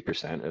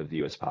 72% of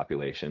the US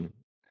population,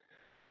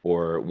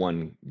 or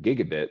 1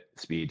 gigabit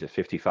speed to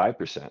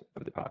 55%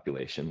 of the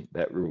population,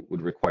 that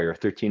would require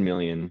 13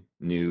 million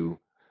new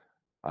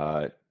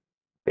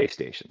base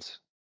stations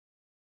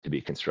to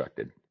be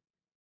constructed.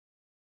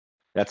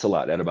 That's a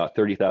lot, at about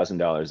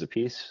 $30,000 a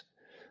piece.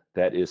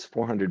 that is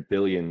 $400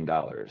 billion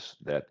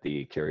that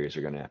the carriers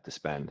are going to have to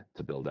spend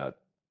to build out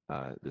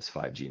this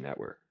 5G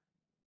network.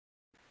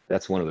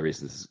 That's one of the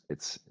reasons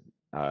it's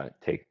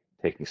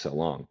taking so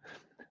long.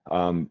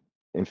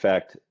 In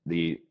fact,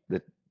 the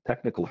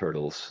technical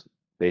hurdles,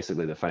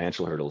 basically the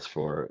financial hurdles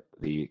for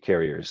the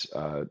carriers,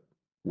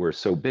 were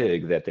so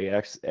big that they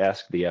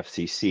asked the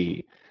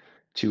FCC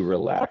to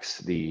relax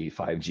the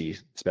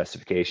 5G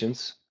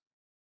specifications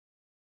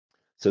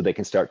so they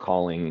can start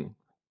calling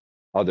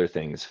other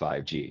things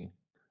 5G.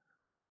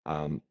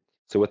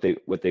 So what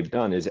they've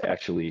done is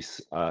actually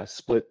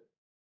split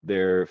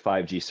their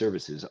 5G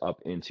services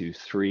up into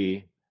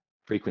three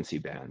frequency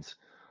bands: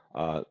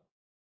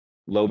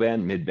 low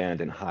band, mid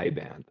band, and high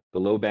band. The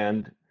low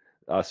band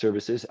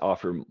services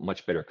offer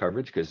much better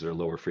coverage because they're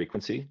lower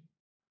frequency,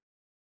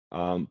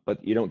 but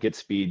you don't get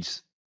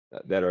speeds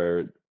that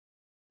are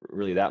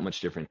really that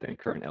much different than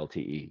current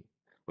LTE.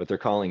 But they're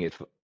calling it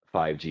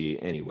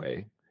 5G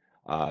anyway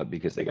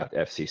because they got the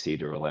FCC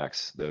to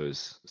relax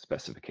those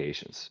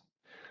specifications.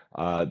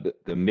 The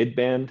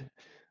mid-band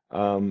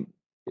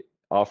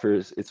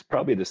offers, it's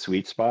probably the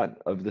sweet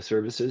spot of the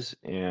services,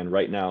 and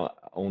right now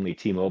only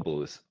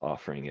T-Mobile is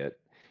offering it.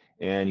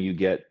 And you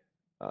get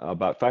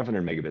about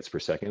 500 megabits per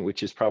second,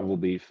 which is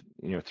probably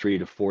 3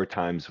 to 4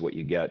 times what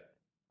you get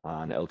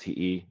on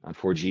LTE, on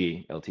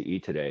 4G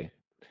LTE today.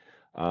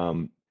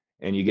 And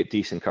you get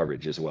decent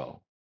coverage as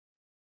well.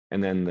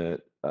 And then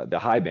the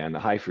high band, the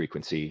high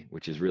frequency,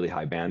 which is really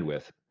high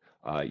bandwidth,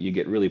 you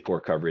get really poor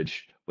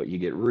coverage, but you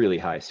get really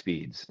high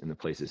speeds in the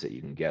places that you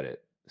can get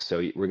it. So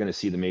we're going to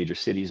see the major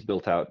cities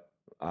built out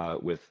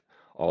with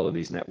all of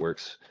these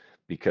networks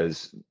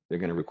because they're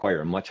going to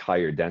require a much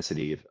higher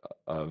density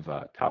of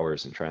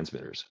towers and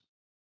transmitters.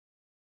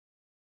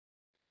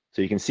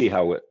 So you can see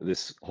how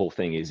this whole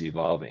thing is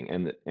evolving,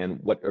 and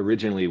what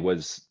originally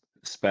was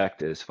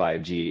spec'd as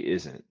 5G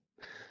isn't.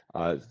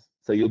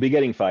 So you'll be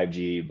getting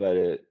 5G, but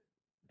it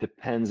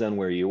depends on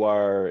where you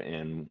are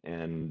and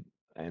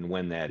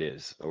when that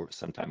is, or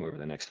sometime over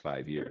the next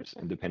 5 years,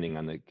 and depending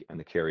on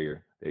the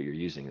carrier that you're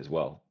using as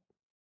well.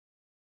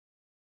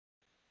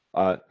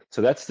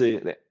 So that's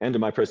the end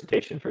of my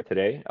presentation for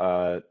today.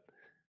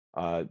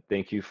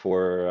 Thank you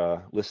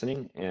for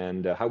listening.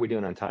 And how are we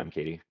doing on time,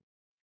 Katie?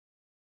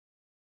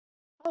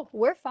 Oh,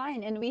 we're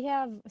fine. And we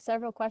have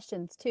several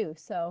questions too.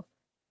 So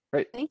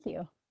Great. thank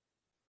you.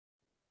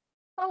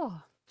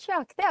 Oh,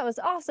 Chuck, that was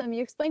awesome.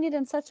 You explained it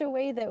in such a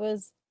way that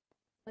was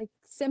like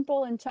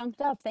simple and chunked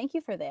up. Thank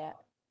you for that.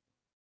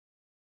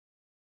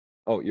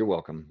 Oh, you're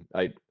welcome.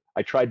 I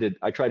tried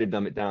to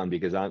dumb it down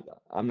because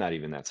I'm not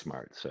even that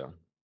smart. So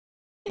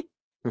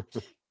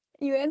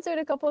You answered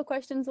a couple of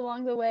questions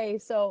along the way.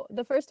 So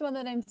the first one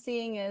that I'm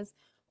seeing is,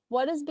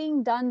 what is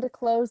being done to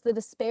close the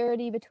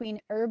disparity between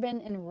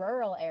urban and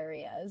rural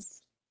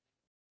areas?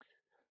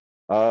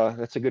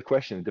 that's a good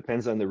question. It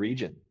depends on the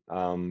region.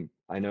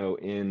 I know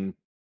in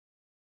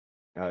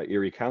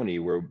Erie County,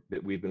 where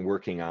we've been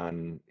working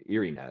on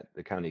ErieNet,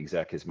 the county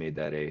exec has made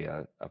that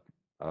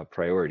a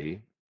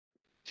priority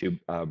to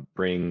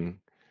bring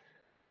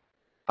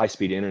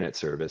high-speed internet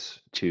service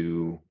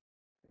to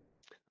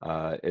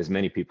as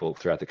many people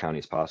throughout the county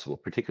as possible,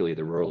 particularly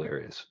the rural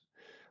areas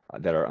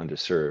that are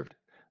underserved.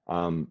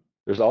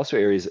 There's also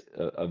areas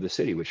of the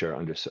city which are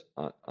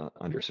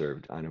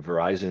underserved. I know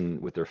Verizon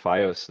with their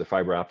FiOS, the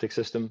fiber optic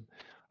system,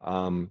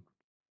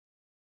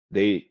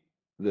 they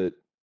the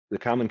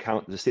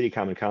the city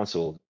common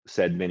council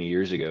said many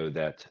years ago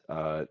that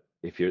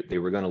if they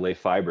were going to lay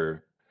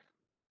fiber,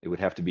 it would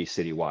have to be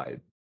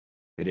citywide.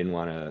 They didn't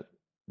want to.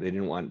 They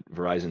didn't want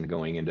Verizon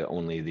going into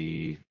only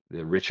the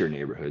richer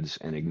neighborhoods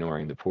and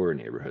ignoring the poorer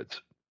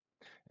neighborhoods.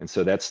 And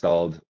so that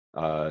stalled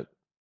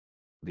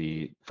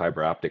the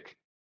fiber optic,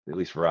 at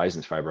least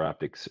Verizon's fiber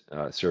optics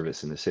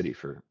service in the city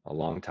for a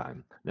long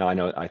time. Now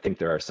I think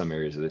there are some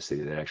areas of the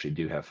city that actually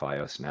do have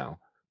FiOS now,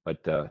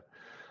 but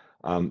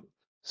um,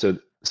 so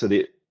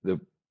the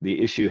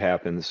issue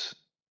happens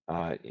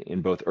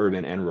in both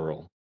urban and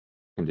rural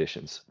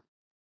conditions.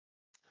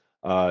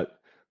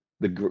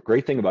 The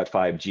great thing about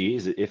 5G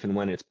is that if and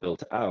when it's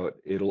built out,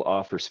 it'll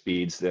offer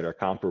speeds that are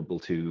comparable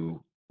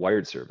to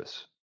wired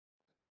service.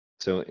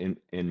 So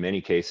in many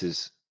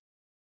cases,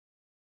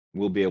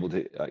 you'll be able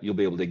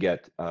to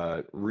get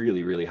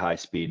really high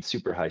speed,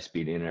 super high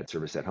speed internet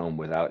service at home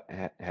without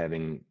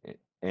having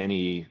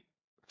any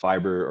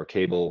fiber or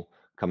cable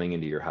coming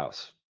into your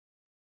house.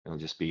 It'll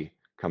just be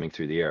coming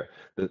through the air.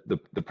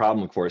 The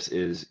problem, of course,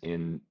 is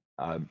in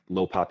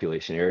low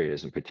population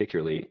areas, and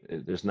particularly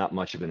there's not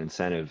much of an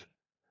incentive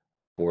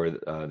for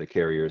the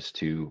carriers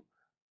to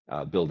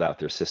build out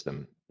their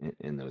system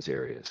in those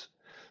areas.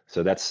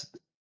 So that's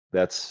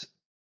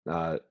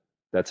uh,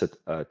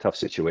 a tough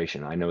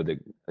situation. I know that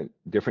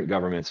different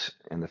governments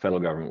and the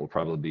federal government will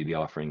probably be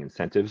offering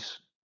incentives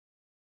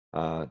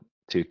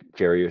to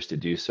carriers to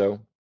do so,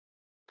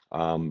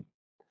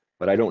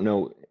 but I don't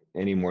know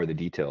any more of the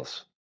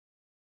details.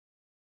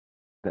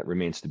 That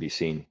remains to be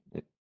seen.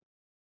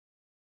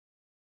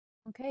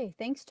 Okay,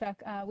 thanks,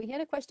 Chuck. We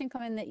had a question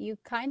come in that you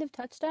kind of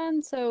touched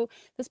on. So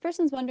this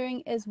person's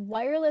wondering, is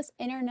wireless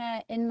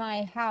internet in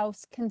my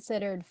house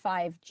considered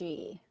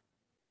 5G?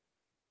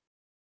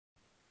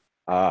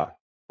 Ah,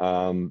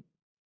 um,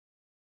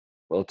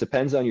 well, it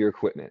depends on your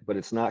equipment, but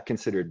it's not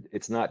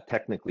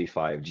technically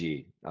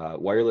 5G.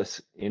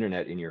 Wireless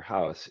internet in your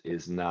house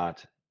is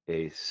not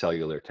a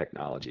cellular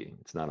technology.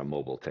 It's not a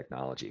mobile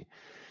technology.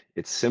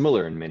 It's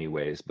similar in many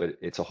ways, but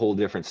it's a whole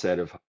different set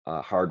of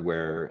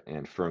hardware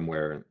and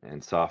firmware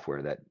and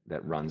software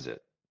that runs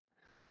it.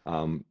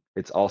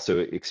 It's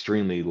also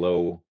extremely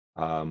low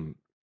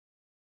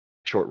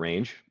short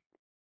range,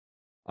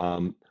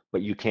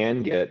 but you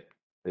can get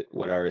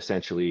what are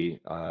essentially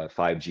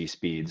 5G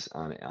speeds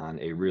on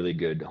a really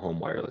good home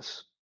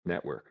wireless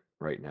network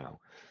right now.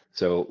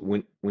 So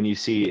when you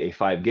see a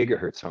 5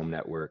 gigahertz home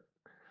network,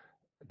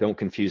 don't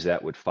confuse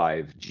that with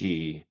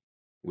 5G,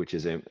 which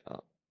is a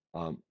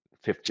um,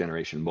 fifth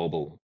generation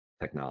mobile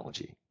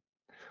technology.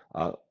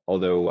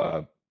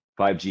 Although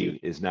 5G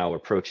is now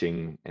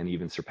approaching and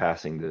even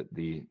surpassing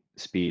the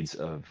speeds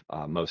of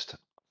most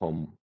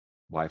home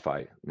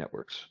Wi-Fi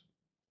networks.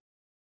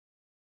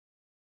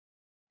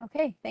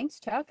 Okay, thanks,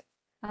 Chuck.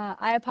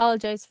 I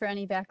apologize for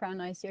any background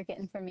noise you're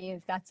getting from me.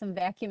 We've got some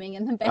vacuuming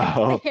in the back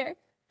Oh, there.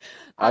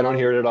 I don't Um,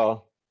 hear it at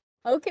all.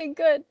 okay,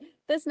 good.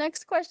 This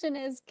next question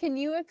is, can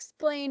you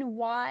explain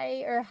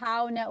why or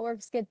how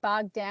networks get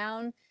bogged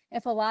down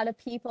if a lot of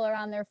people are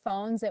on their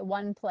phones at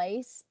one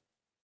place?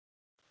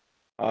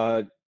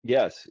 Uh,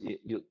 yes,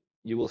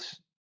 you will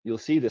you'll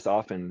see this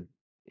often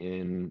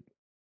in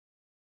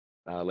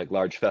like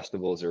large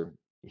festivals or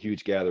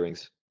huge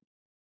gatherings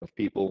of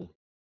people,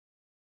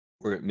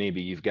 where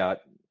maybe you've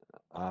got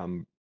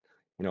um,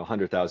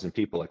 100,000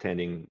 people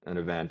attending an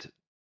event,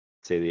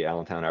 say the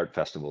Allentown Art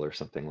Festival or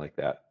something like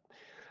that.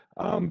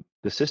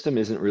 The system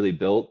isn't really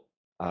built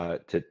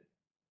to,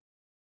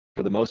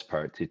 for the most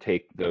part, to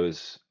take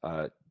those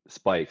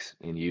spikes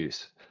in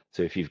use.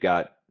 So if you've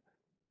got,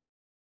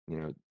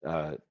 you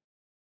know,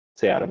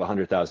 say out of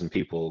 100,000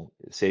 people,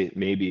 say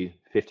maybe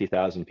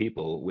 50,000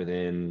 people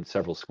within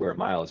several square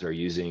miles are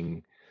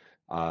using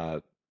uh,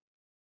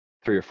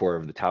 3 or 4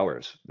 of the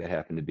towers that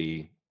happen to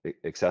be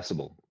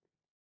accessible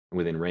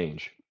within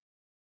range.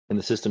 And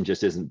the system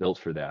just isn't built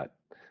for that.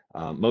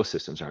 Most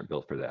systems aren't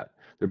built for that.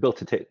 They're built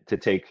to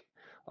take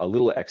a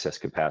little excess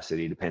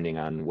capacity depending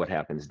on what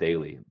happens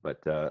daily.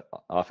 But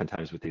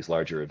oftentimes with these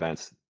larger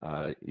events,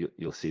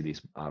 you'll see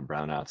these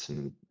brownouts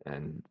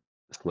and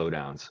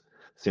slowdowns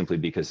simply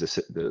because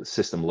the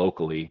system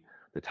locally,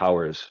 the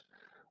towers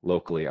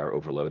locally are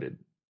overloaded.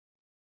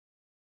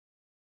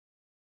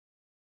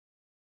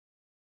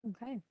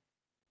 Okay,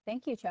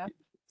 thank you, Chuck.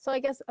 So I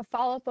guess a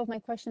follow-up of my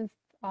question,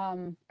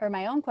 or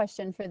my own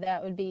question for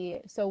that would be,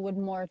 so would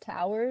more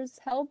towers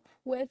help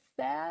with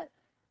that?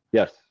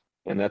 Yes,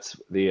 and that's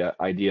the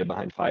idea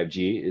behind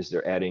 5G is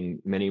they're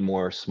adding many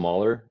more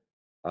smaller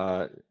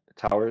uh,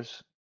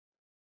 towers,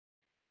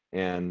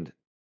 and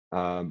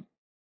um,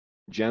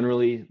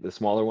 generally the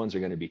smaller ones are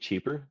going to be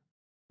cheaper,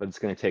 but it's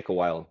going to take a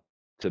while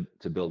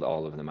to build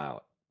all of them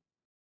out.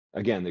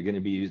 Again, they're going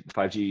to be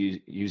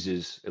 5G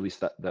uses, at least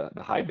the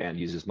high band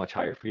uses much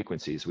higher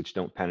frequencies, which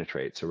don't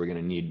penetrate. So we're going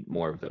to need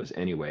more of those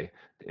anyway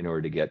in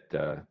order to get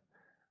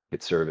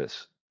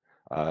service.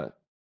 Uh,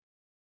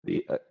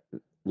 the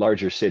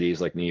larger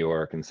cities like New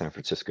York and San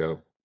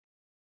Francisco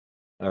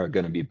are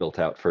going to be built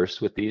out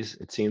first with these,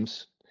 it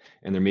seems.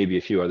 And there may be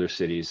a few other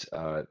cities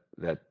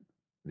that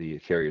the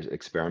carriers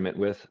experiment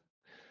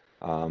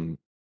um,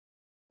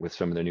 with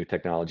some of their new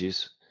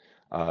technologies.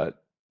 Uh,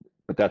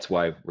 but that's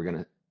why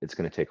it's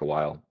gonna take a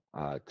while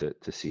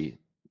to see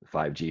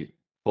 5G,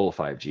 full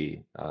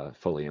 5G,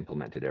 fully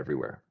implemented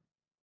everywhere.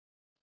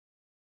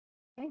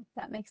 Okay,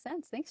 that makes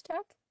sense. Thanks,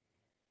 Chuck.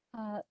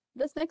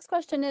 This next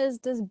question is,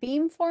 does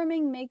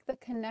beamforming make the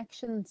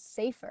connection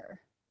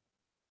safer?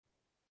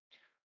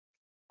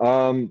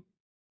 Um,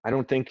 I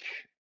don't think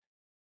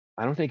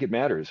I don't think it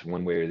matters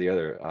one way or the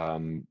other,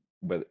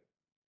 but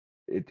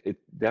it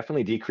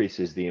definitely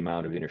decreases the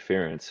amount of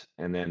interference,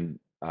 and then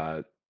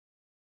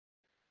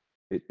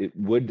it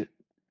would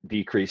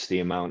decrease the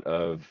amount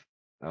of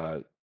uh,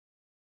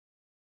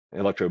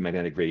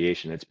 electromagnetic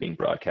radiation that's being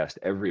broadcast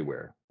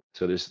everywhere.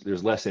 So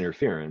there's less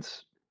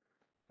interference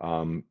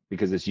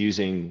because it's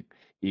using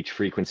each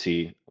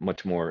frequency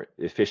much more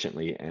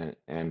efficiently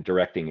and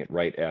directing it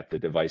right at the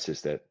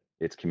devices that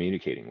it's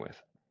communicating with.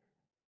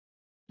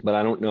 But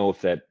I don't know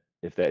if that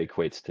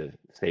equates to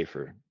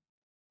safer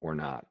or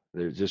not.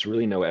 There's just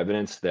really no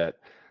evidence that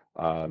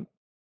uh,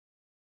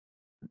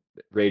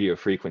 radio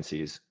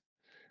frequencies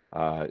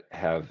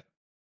have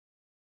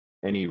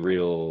any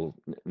real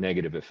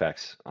negative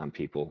effects on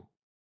people.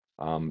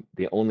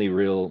 The only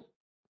real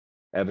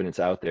evidence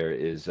out there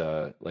is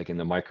like in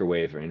the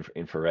microwave or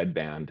infrared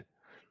band.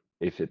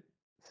 If it's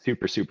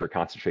super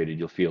concentrated,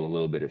 you'll feel a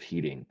little bit of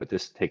heating, but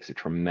this takes a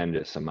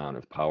tremendous amount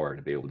of power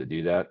to be able to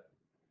do that.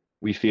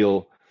 We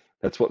feel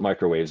that's what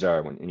microwaves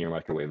are when in your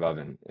microwave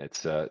oven.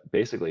 It's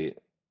basically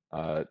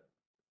uh,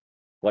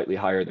 slightly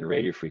higher than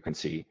radio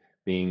frequency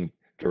being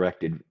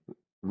directed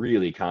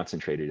really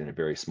concentrated in a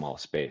very small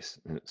space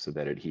so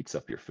that it heats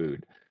up your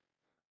food.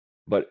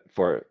 But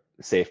for,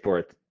 say,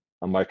 for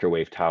a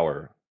microwave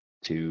tower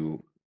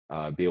to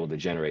be able to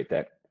generate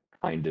that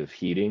kind of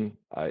heating,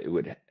 it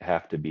would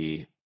have to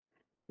be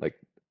like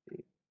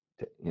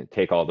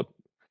take all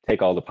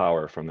the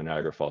power from the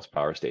Niagara Falls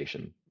power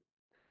station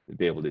to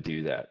be able to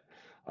do that.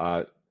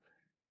 Uh,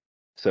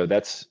 so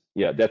that's,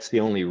 yeah, that's the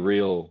only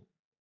real,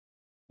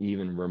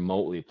 even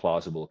remotely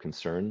plausible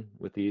concern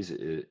with these.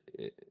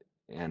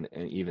 And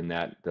even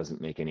that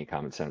doesn't make any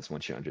common sense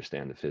once you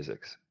understand the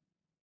physics.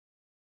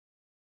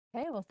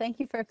 Okay, well, thank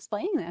you for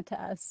explaining that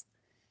to us.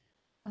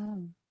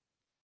 Um,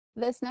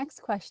 this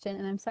next question,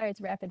 and I'm sorry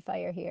it's rapid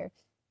fire here,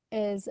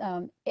 is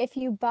if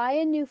you buy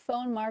a new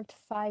phone marked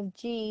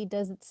 5G,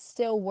 does it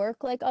still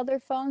work like other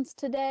phones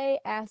today?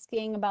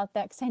 Asking about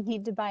that because I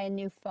need to buy a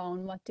new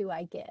phone. What do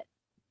I get?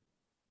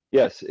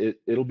 Yes,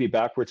 it'll be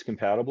backwards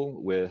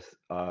compatible with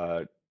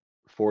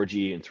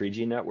 4G and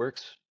 3G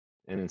networks,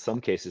 and in some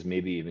cases,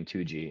 maybe even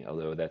 2G,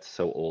 although that's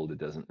so old it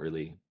doesn't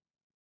really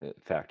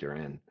factor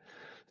in.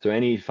 So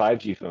any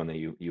 5G phone that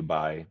you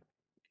buy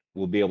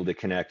will be able to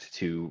connect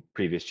to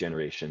previous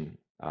generation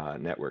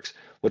networks.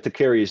 What the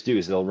carriers do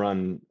is they'll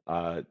run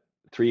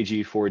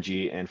 3G,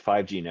 4G, and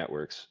 5G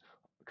networks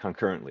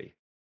concurrently.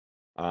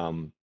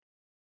 Um,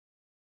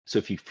 so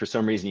if you, for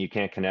some reason, you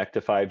can't connect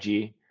to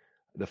 5G,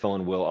 the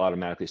phone will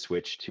automatically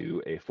switch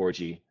to a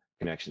 4G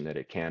connection that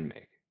it can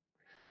make.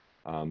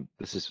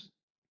 This is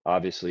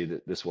obviously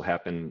that this will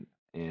happen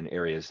in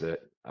areas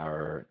that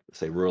are,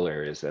 say, rural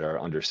areas that are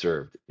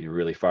underserved. You're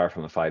really far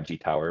from a 5G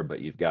tower, but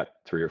you've got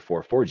 3 or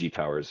 4 4G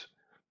towers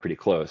pretty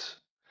close.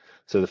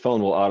 So the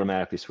phone will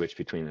automatically switch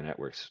between the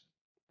networks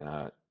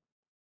uh,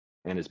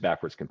 and is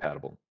backwards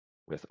compatible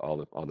with all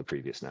the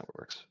previous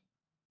networks.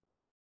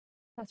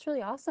 That's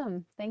really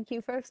awesome. Thank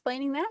you for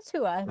explaining that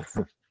to us.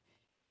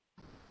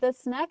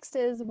 This next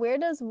is where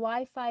does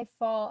Wi-Fi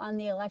fall on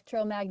the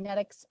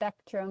electromagnetic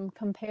spectrum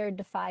compared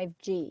to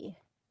 5G?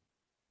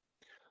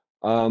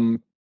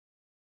 Um,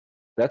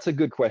 that's a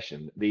good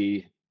question.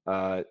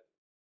 Uh,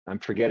 I'm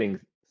forgetting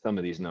some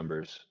of these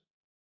numbers,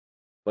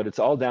 but it's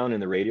all down in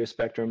the radio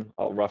spectrum,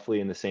 all roughly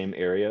in the same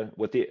area.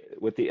 What the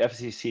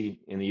FCC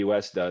in the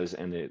U.S. does,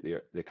 and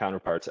the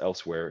counterparts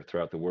elsewhere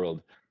throughout the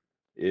world,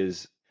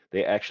 is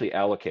they actually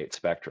allocate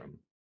spectrum.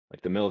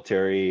 Like the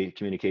military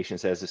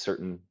communications has a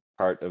certain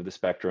part of the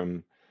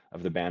spectrum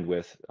of the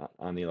bandwidth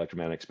on the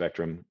electromagnetic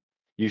spectrum.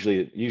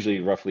 Usually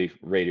roughly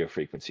radio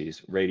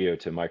frequencies, radio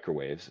to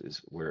microwaves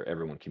is where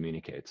everyone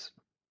communicates.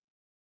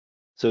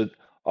 So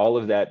all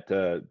of that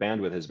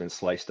bandwidth has been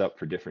sliced up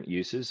for different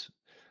uses.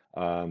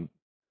 Um,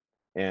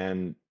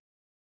 and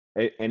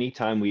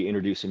anytime we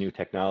introduce a new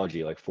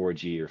technology like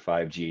 4G or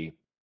 5G,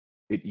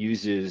 it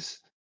uses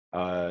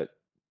uh,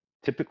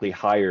 typically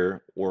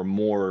higher or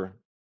more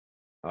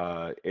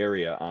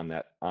area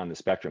on the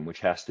spectrum, which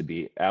has to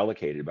be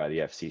allocated by the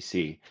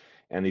FCC.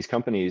 And these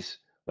companies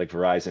like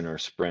Verizon or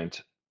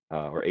Sprint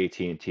or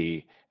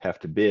AT&T have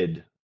to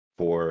bid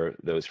for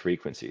those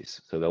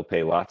frequencies. So they'll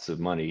pay lots of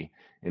money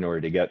in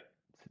order to get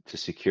to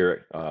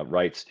secure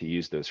rights to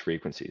use those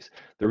frequencies.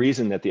 The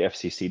reason that the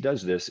FCC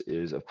does this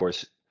is, of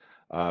course,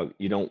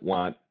 you don't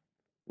want,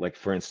 like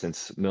for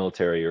instance,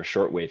 military or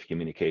shortwave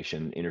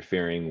communication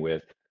interfering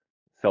with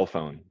cell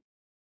phone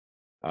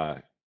uh,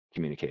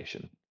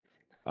 communication.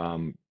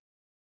 Um,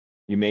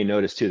 you may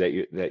notice too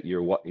that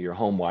your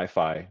home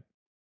Wi-Fi,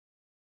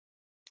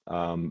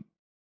 um,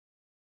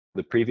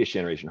 the previous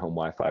generation home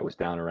Wi-Fi was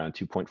down around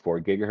 2.4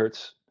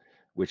 gigahertz,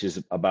 which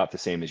is about the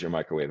same as your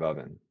microwave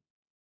oven.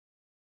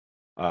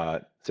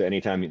 So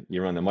anytime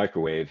you run the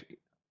microwave,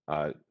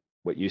 uh,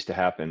 what used to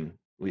happen,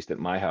 at least at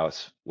my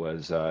house,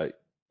 was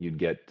you'd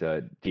get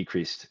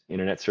decreased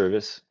internet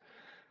service.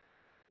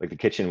 Like the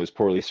kitchen was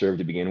poorly served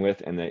to begin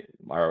with, and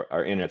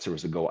our internet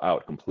service would go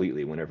out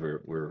completely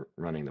whenever we're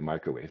running the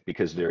microwave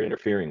because they're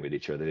interfering with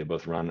each other. They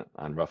both run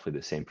on roughly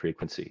the same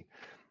frequency.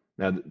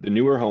 Now, the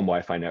newer home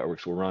Wi-Fi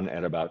networks will run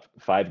at about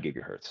 5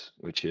 gigahertz,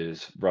 which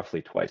is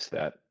roughly twice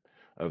that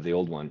of the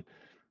old one.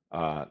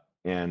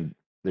 And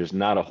there's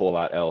not a whole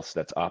lot else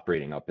that's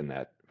operating up in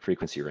that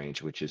frequency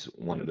range, which is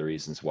one of the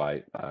reasons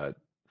why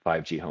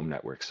 5G home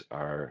networks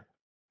are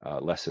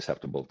less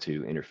susceptible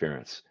to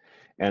interference.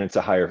 And it's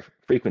a higher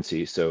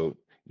frequency, so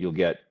you'll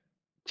get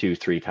 2,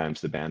 3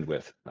 times the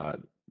bandwidth,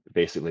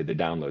 basically the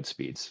download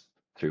speeds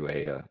through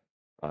a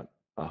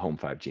home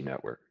 5G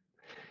network.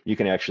 You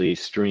can actually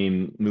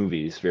stream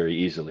movies very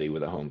easily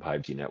with a home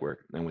 5G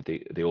network, and with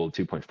the old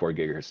 2.4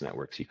 gigahertz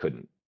networks, you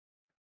couldn't.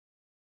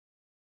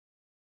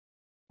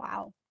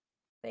 Wow.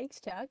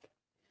 Thanks, Chuck.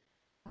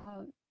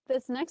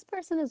 This next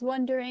person is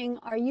wondering,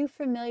 are you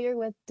familiar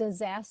with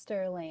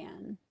disaster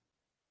land?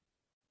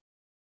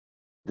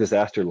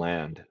 Disaster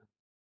land.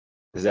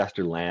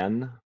 Disaster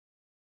land?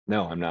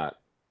 No, I'm not.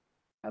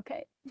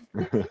 Okay.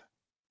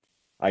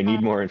 I Uh,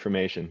 need more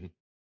information.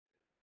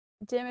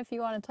 Jim, if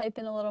you want to type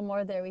in a little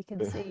more there, we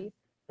could see.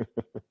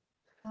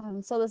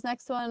 So this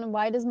next one,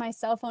 why does my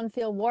cell phone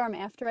feel warm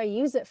after I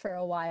use it for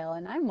a while?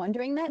 And I'm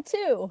wondering that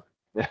too.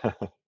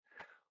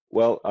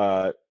 Well,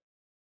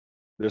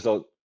 there's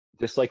a,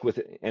 just like with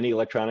any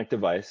electronic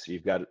device,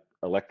 you've got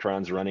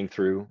electrons running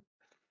through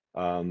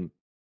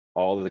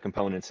all of the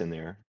components in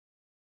there.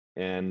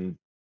 And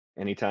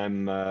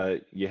anytime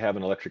you have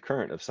an electric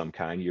current of some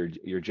kind,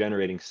 you're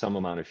generating some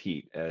amount of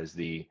heat as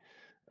the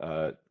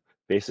uh,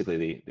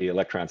 basically the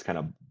electrons kind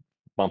of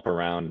bump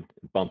around,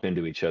 bump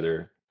into each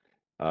other.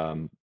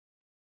 Um,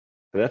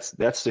 that's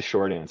the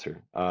short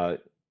answer.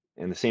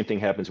 And the same thing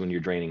happens when you're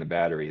draining a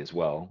battery as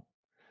well.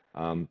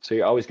 So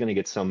you're always going to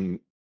get some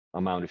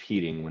amount of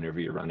heating whenever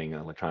you're running an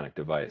electronic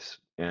device.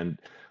 And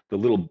the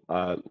little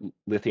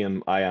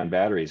lithium ion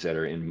batteries that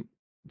are in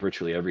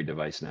virtually every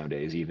device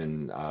nowadays,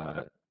 even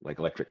like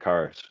electric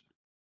cars,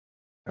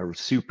 are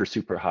super,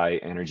 super high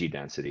energy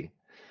density.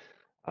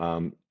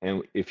 And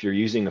if you're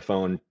using a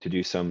phone to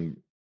do some,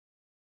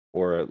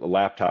 or a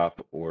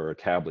laptop or a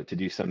tablet to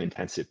do some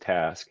intensive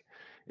task,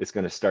 it's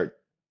going to start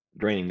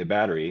draining the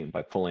battery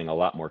by pulling a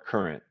lot more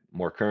current.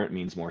 More current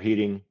means more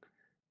heating,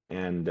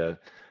 and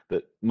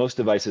most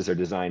devices are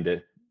designed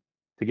to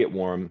get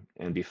warm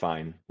and be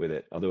fine with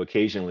it. Although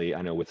occasionally,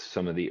 I know with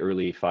some of the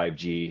early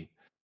 5G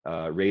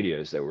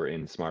radios that were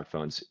in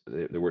smartphones,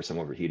 there were some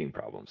overheating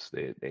problems.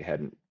 They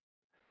hadn't,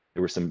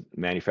 there were some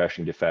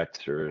manufacturing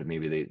defects, or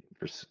maybe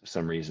for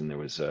some reason,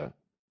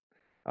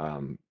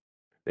 um,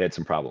 they had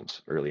some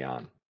problems early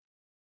on,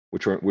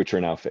 which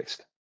are now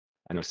fixed.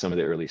 I know some of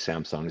the early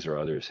Samsungs or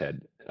others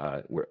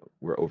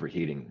were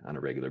overheating on a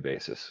regular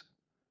basis.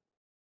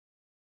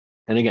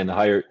 And again,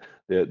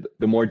 the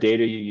more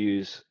data you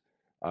use,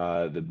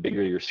 the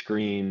bigger your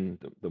screen,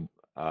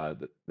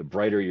 the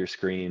brighter your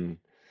screen,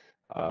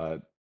 uh,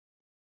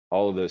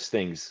 all of those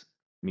things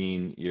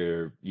mean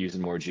you're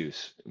using more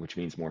juice, which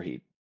means more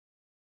heat.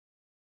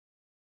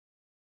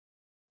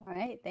 All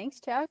right, thanks,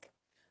 Chuck.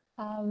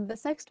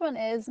 This next one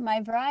is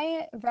my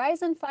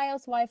Verizon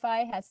Fios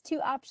Wi-Fi has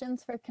two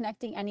options for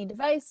connecting any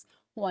device,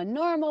 one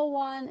normal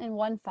one and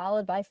one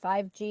followed by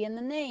 5G in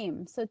the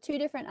name. So two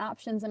different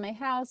options in my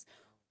house.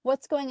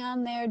 What's going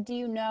on there? Do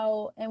you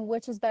know? And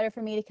which is better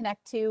for me to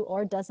connect to,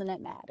 or doesn't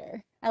it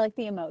matter? I like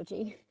the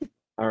emoji.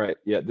 All right,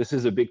 yeah, this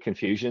is a big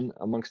confusion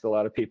amongst a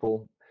lot of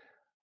people.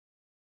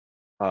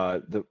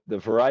 The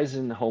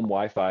Verizon home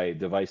Wi-Fi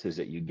devices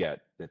that you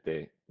get,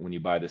 when you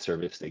buy the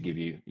service, they give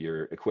you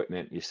your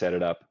equipment, you set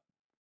it up.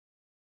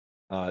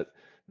 Uh,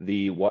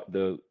 the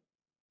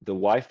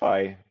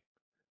Wi-Fi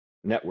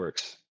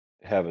networks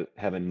have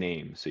a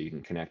name, so you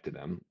can connect to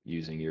them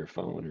using your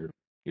phone or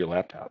your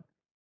laptop.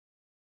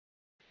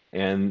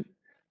 And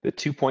the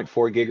 2.4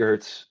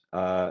 gigahertz,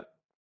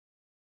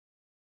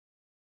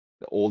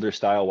 the older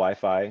style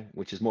Wi-Fi,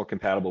 which is more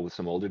compatible with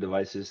some older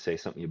devices, say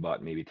something you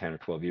bought maybe 10 or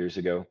 12 years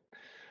ago,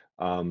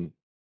 um,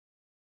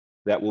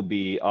 that will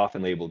be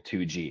often labeled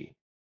 2G.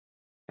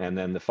 And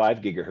then the 5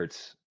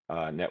 gigahertz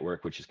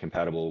network, which is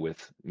compatible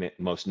with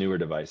most newer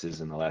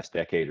devices in the last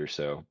decade or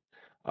so,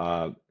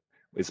 uh,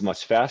 is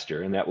much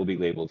faster, and that will be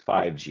labeled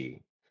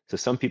 5G. So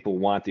some people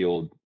want the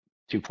old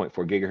 2.4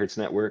 gigahertz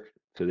network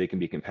so they can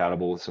be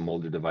compatible with some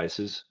older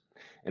devices.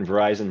 And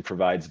Verizon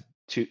provides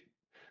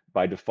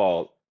by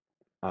default,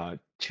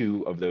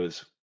 two of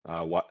those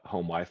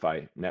home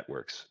Wi-Fi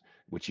networks,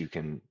 which you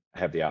can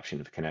have the option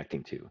of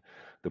connecting to.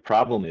 The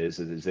problem is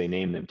they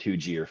name them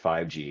 2G or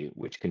 5G,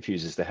 which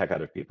confuses the heck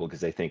out of people because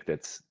they think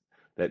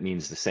that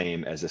means the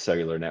same as a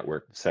cellular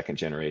network, second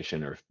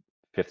generation or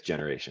fifth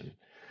generation.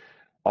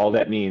 All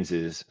that means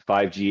is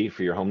 5G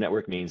for your home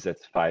network means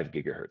that's 5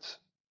 gigahertz.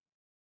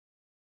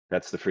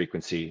 That's the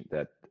frequency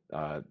that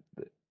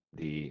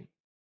the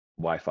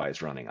Wi-Fi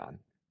is running on.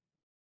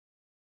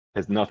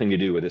 Has nothing to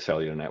do with a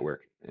cellular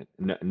network.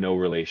 No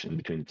relation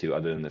between the two,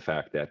 other than the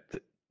fact that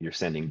you're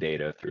sending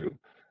data through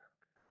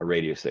a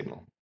radio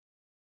signal.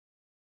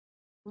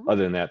 Oh,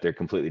 Other than that, they're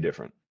completely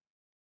different.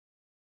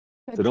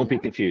 So good to don't be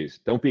know.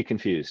 confused. Don't be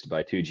confused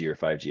by 2G or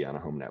 5G on a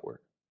home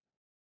network.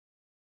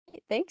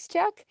 Thanks,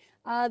 Chuck.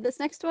 This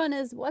next one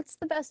is, what's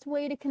the best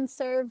way to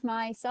conserve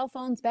my cell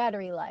phone's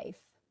battery life?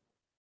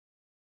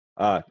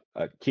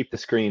 Keep the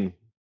screen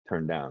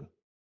turned down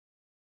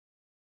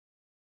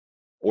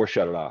or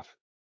shut it off.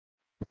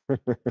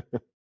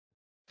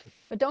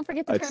 But don't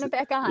forget to turn It's it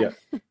back yeah,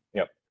 on.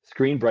 yeah.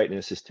 Screen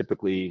brightness is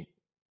typically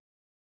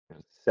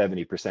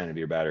 70% of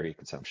your battery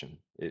consumption.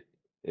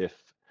 If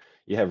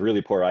you have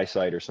really poor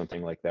eyesight or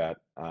something like that,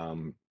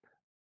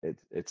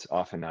 it's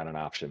often not an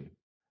option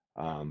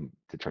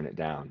to turn it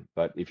down.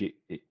 But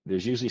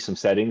there's usually some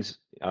settings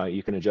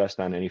you can adjust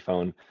on any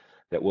phone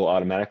that will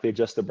automatically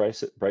adjust the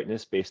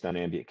brightness based on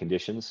ambient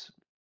conditions.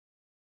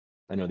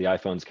 I know the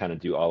iPhones kind of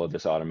do all of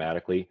this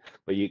automatically,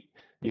 but you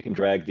can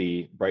drag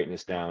the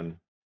brightness down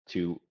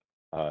to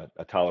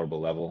a tolerable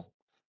level,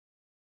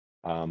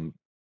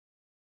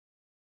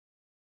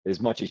 as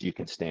much as you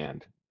can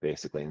stand,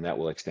 basically, and that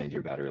will extend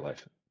your battery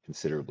life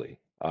considerably.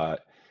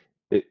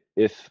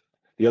 If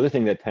the other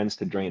thing that tends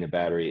to drain a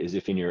battery is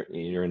if you're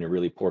in a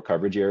really poor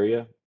coverage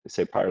area,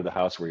 say part of the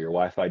house where your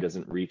Wi-Fi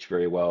doesn't reach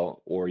very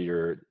well, or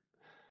your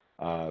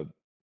uh,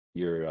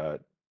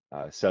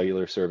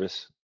 cellular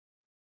service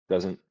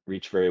doesn't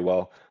reach very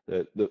well.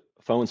 The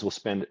phones will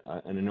spend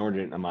an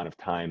inordinate amount of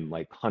time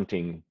like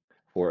hunting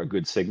for a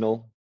good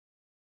signal,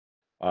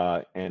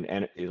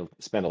 and it'll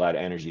spend a lot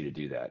of energy to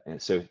do that.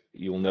 And so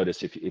you'll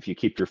notice if you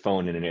keep your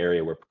phone in an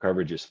area where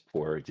coverage is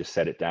poor, just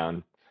set it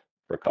down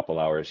for a couple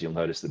hours, you'll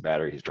notice the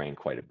battery has drained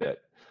quite a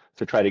bit.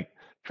 So try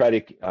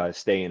to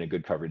stay in a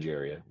good coverage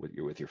area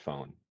with your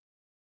phone.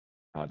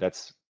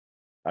 That's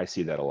I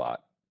see that a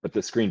lot, but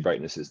the screen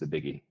brightness is the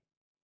biggie.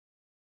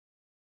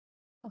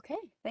 Okay,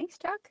 thanks,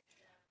 Chuck.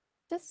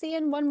 Just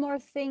seeing one more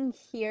thing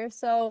here.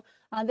 So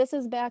this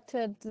is back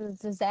to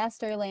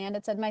disaster land.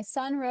 It said, my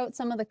son wrote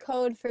some of the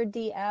code for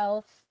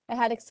DL. It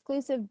had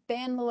exclusive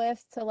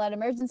bandwidth to let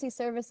emergency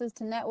services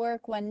to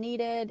network when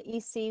needed.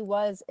 EC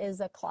is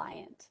a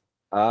client.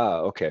 Ah,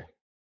 okay.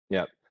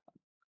 Yeah,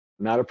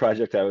 not a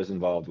project I was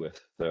involved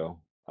with, so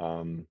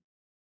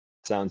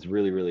sounds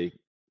really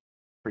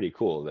pretty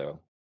cool though.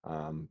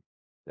 Um,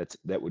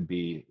 that would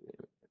be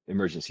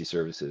emergency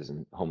services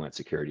and Homeland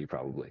Security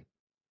probably.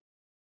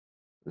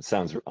 It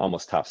sounds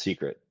almost top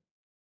secret.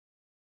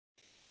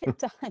 It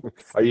does.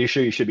 Are you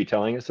sure you should be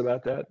telling us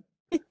about that?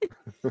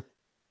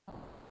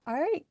 All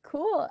right,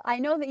 cool. I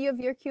know that you have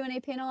your Q&A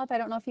panel up. I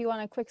don't know if you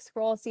want a quick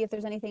scroll, see if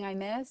there's anything I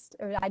missed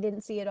or I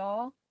didn't see at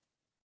all.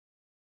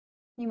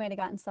 You might have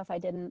gotten stuff I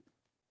didn't.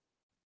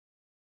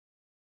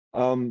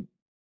 Um,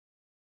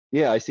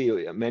 yeah, I see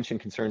you mentioned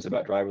concerns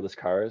about driverless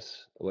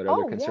cars. What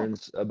other Oh, yeah.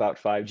 concerns about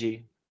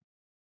 5G?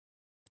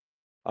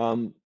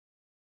 Um,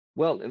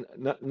 well,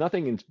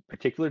 nothing in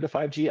particular to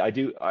 5G.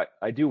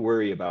 I do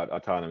worry about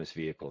autonomous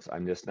vehicles.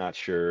 I'm just not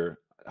sure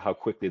how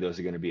quickly those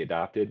are going to be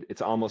adopted.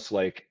 It's almost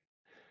like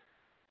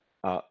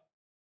uh,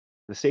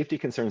 the safety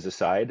concerns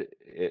aside,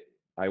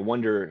 I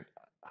wonder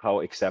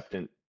how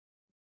acceptant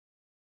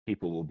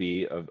people will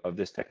be of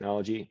this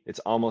technology. It's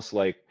almost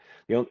like,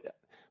 you know,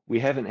 we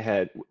haven't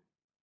had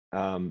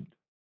um,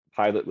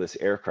 pilotless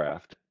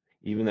aircraft,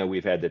 even though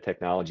we've had the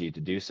technology to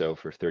do so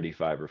for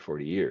 35 or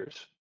 40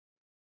 years,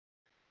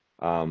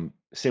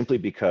 simply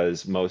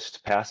because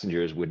most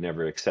passengers would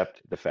never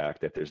accept the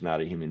fact that there's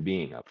not a human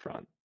being up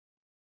front,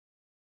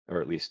 or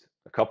at least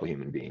a couple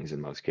human beings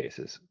in most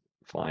cases,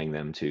 flying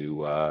them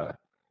to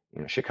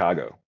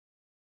Chicago.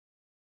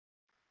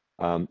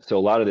 So a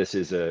lot of this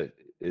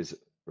is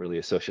really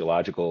a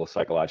sociological,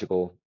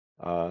 psychological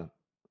uh,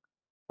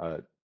 uh,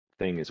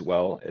 thing as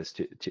well as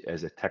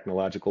a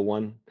technological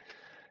one.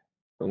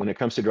 But when it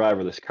comes to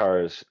driverless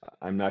cars,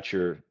 I'm not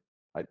sure.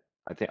 I,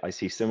 I think I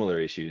see similar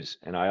issues,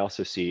 and I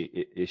also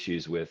see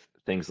issues with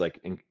things like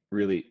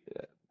really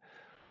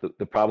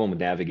the problem with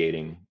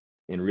navigating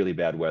in really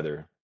bad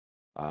weather,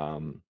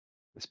 um,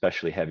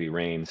 especially heavy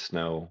rain,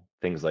 snow,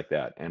 things like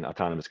that. And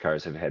autonomous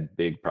cars have had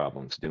big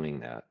problems doing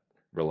that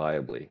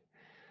reliably.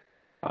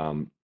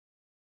 Um,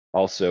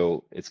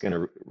 Also, it's going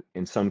to,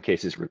 in some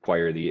cases,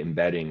 require the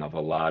embedding of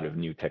a lot of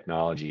new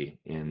technology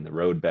in the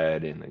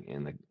roadbed,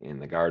 in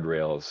the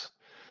guardrails,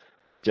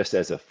 just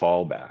as a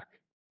fallback,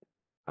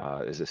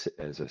 as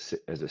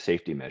a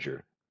safety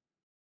measure,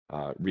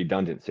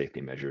 redundant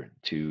safety measure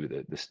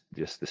to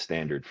just the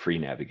standard free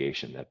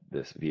navigation that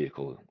this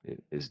vehicle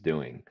is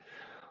doing.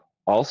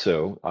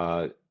 Also,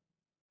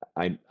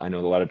 I know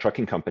a lot of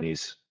trucking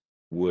companies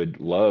would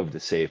love to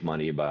save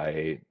money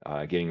by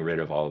getting rid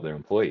of all of their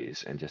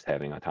employees and just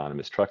having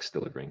autonomous trucks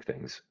delivering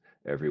things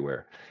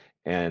everywhere.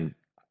 And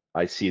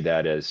I see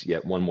that as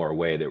yet one more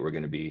way that we're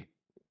going to be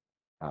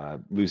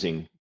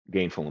losing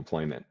gainful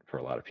employment for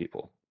a lot of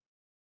people.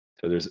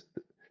 So there's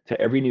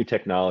to every new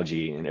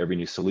technology and every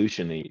new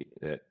solution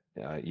that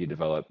you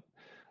develop,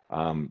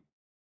 um,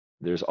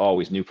 there's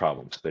always new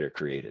problems that are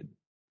created.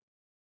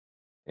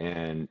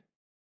 And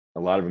a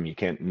lot of them you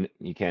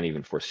can't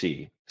even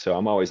foresee. So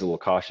I'm always a little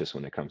cautious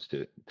when it comes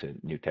to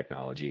new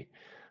technology.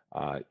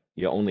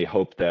 You only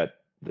hope that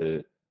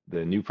the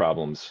new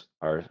problems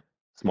are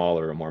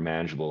smaller or more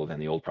manageable than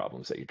the old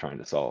problems that you're trying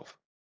to solve.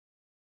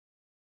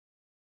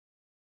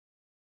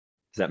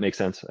 Does that make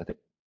sense? I think.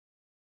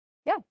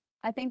 Yeah,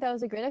 I think that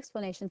was a great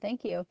explanation.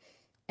 Thank you.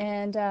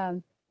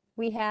 And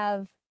we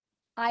have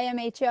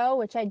IMHO,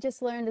 which I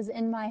just learned is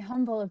in my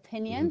humble Mhm.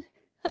 opinion.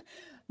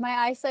 My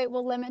eyesight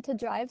will limit to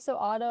drive, so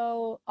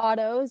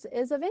autos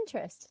is of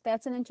interest.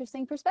 That's an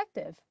interesting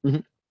perspective.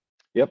 Mhm.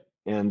 Yep,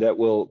 and it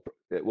will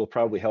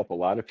probably help a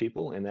lot of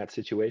people in that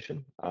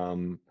situation.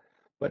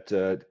 But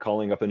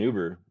calling up an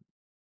Uber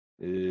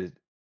is,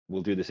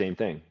 will do the same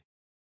thing,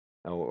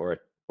 or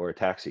a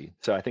taxi.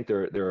 So I think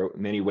there are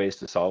many ways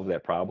to solve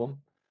that problem.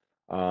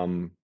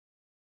 Um,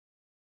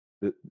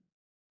 the,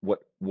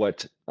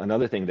 what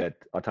another thing that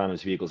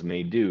autonomous vehicles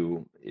may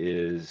do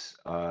is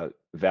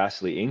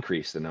vastly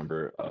increase the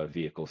number of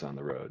vehicles on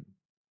the road,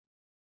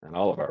 on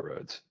all of our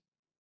roads,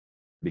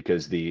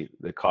 because the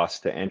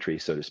cost to entry,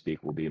 so to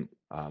speak, will be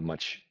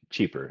much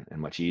cheaper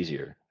and much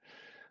easier.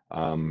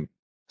 Um,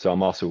 so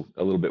I'm also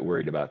a little bit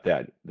worried about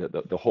that.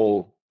 The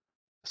whole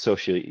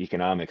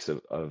socioeconomics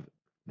of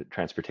the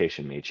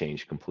transportation may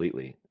change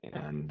completely,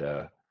 and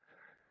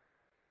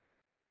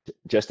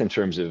just in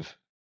terms of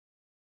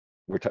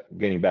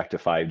getting back to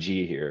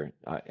 5G here,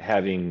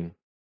 having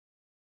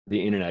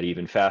the internet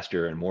even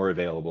faster and more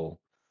available.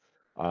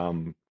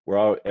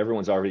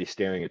 Everyone's already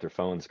staring at their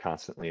phones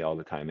constantly all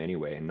the time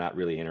anyway, and not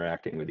really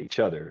interacting with each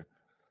other.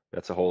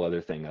 That's a whole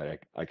other thing that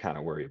I kind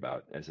of worry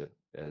about as a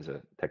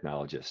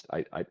technologist.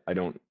 I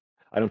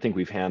don't think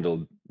we've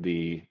handled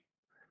the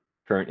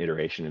current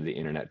iteration of the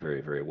internet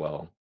very, very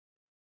well.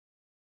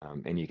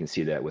 And you can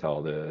see that with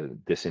all the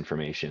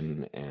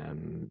disinformation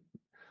and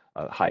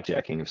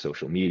hijacking of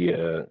social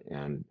media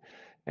and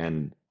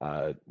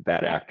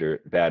bad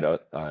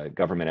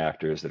government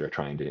actors that are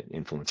trying to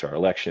influence our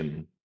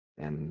election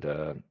and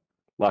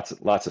lots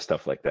of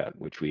stuff like that,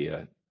 which we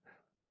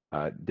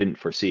didn't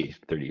foresee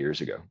 30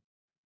 years ago.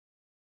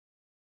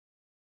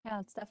 Yeah,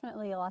 it's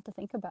definitely a lot to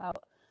think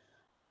about.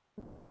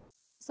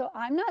 So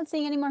I'm not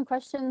seeing any more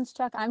questions,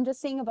 Chuck. I'm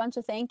just seeing a bunch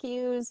of thank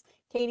yous.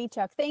 Katie,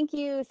 Chuck, thank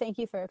you. Thank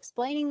you for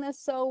explaining this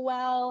so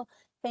well.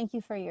 Thank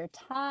you for your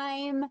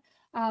time.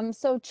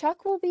 So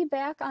Chuck will be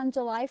back on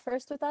July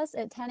 1st with us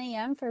at 10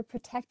 a.m. for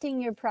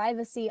protecting your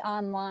privacy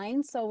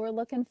online. So we're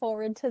looking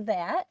forward to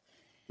that.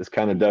 This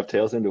kind of And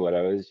dovetails into what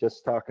I was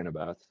just talking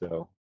about.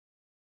 So,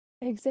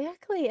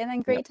 exactly. And then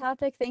yeah. great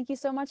topic. Thank you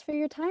so much for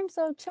your time.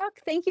 So Chuck,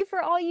 thank you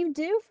for all you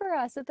do for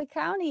us at the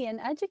county and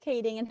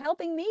educating and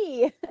helping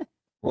me.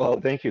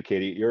 Well, thank you,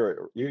 Katie.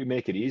 You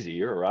make it easy.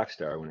 You're a rock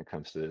star when it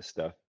comes to this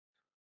stuff.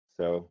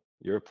 So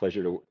you're a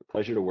pleasure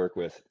to work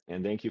with,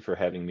 and thank you for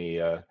having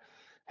me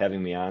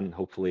on.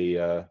 Hopefully,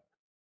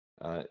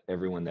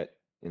 everyone that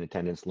in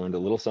attendance learned a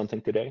little something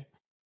today,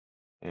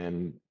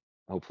 and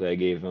hopefully, I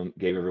gave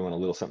everyone a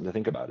little something to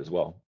think about as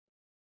well.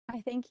 I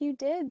think you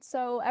did.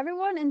 So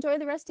everyone enjoy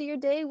the rest of your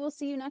day. We'll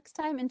see you next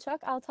time. And Chuck,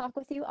 I'll talk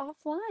with you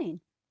offline.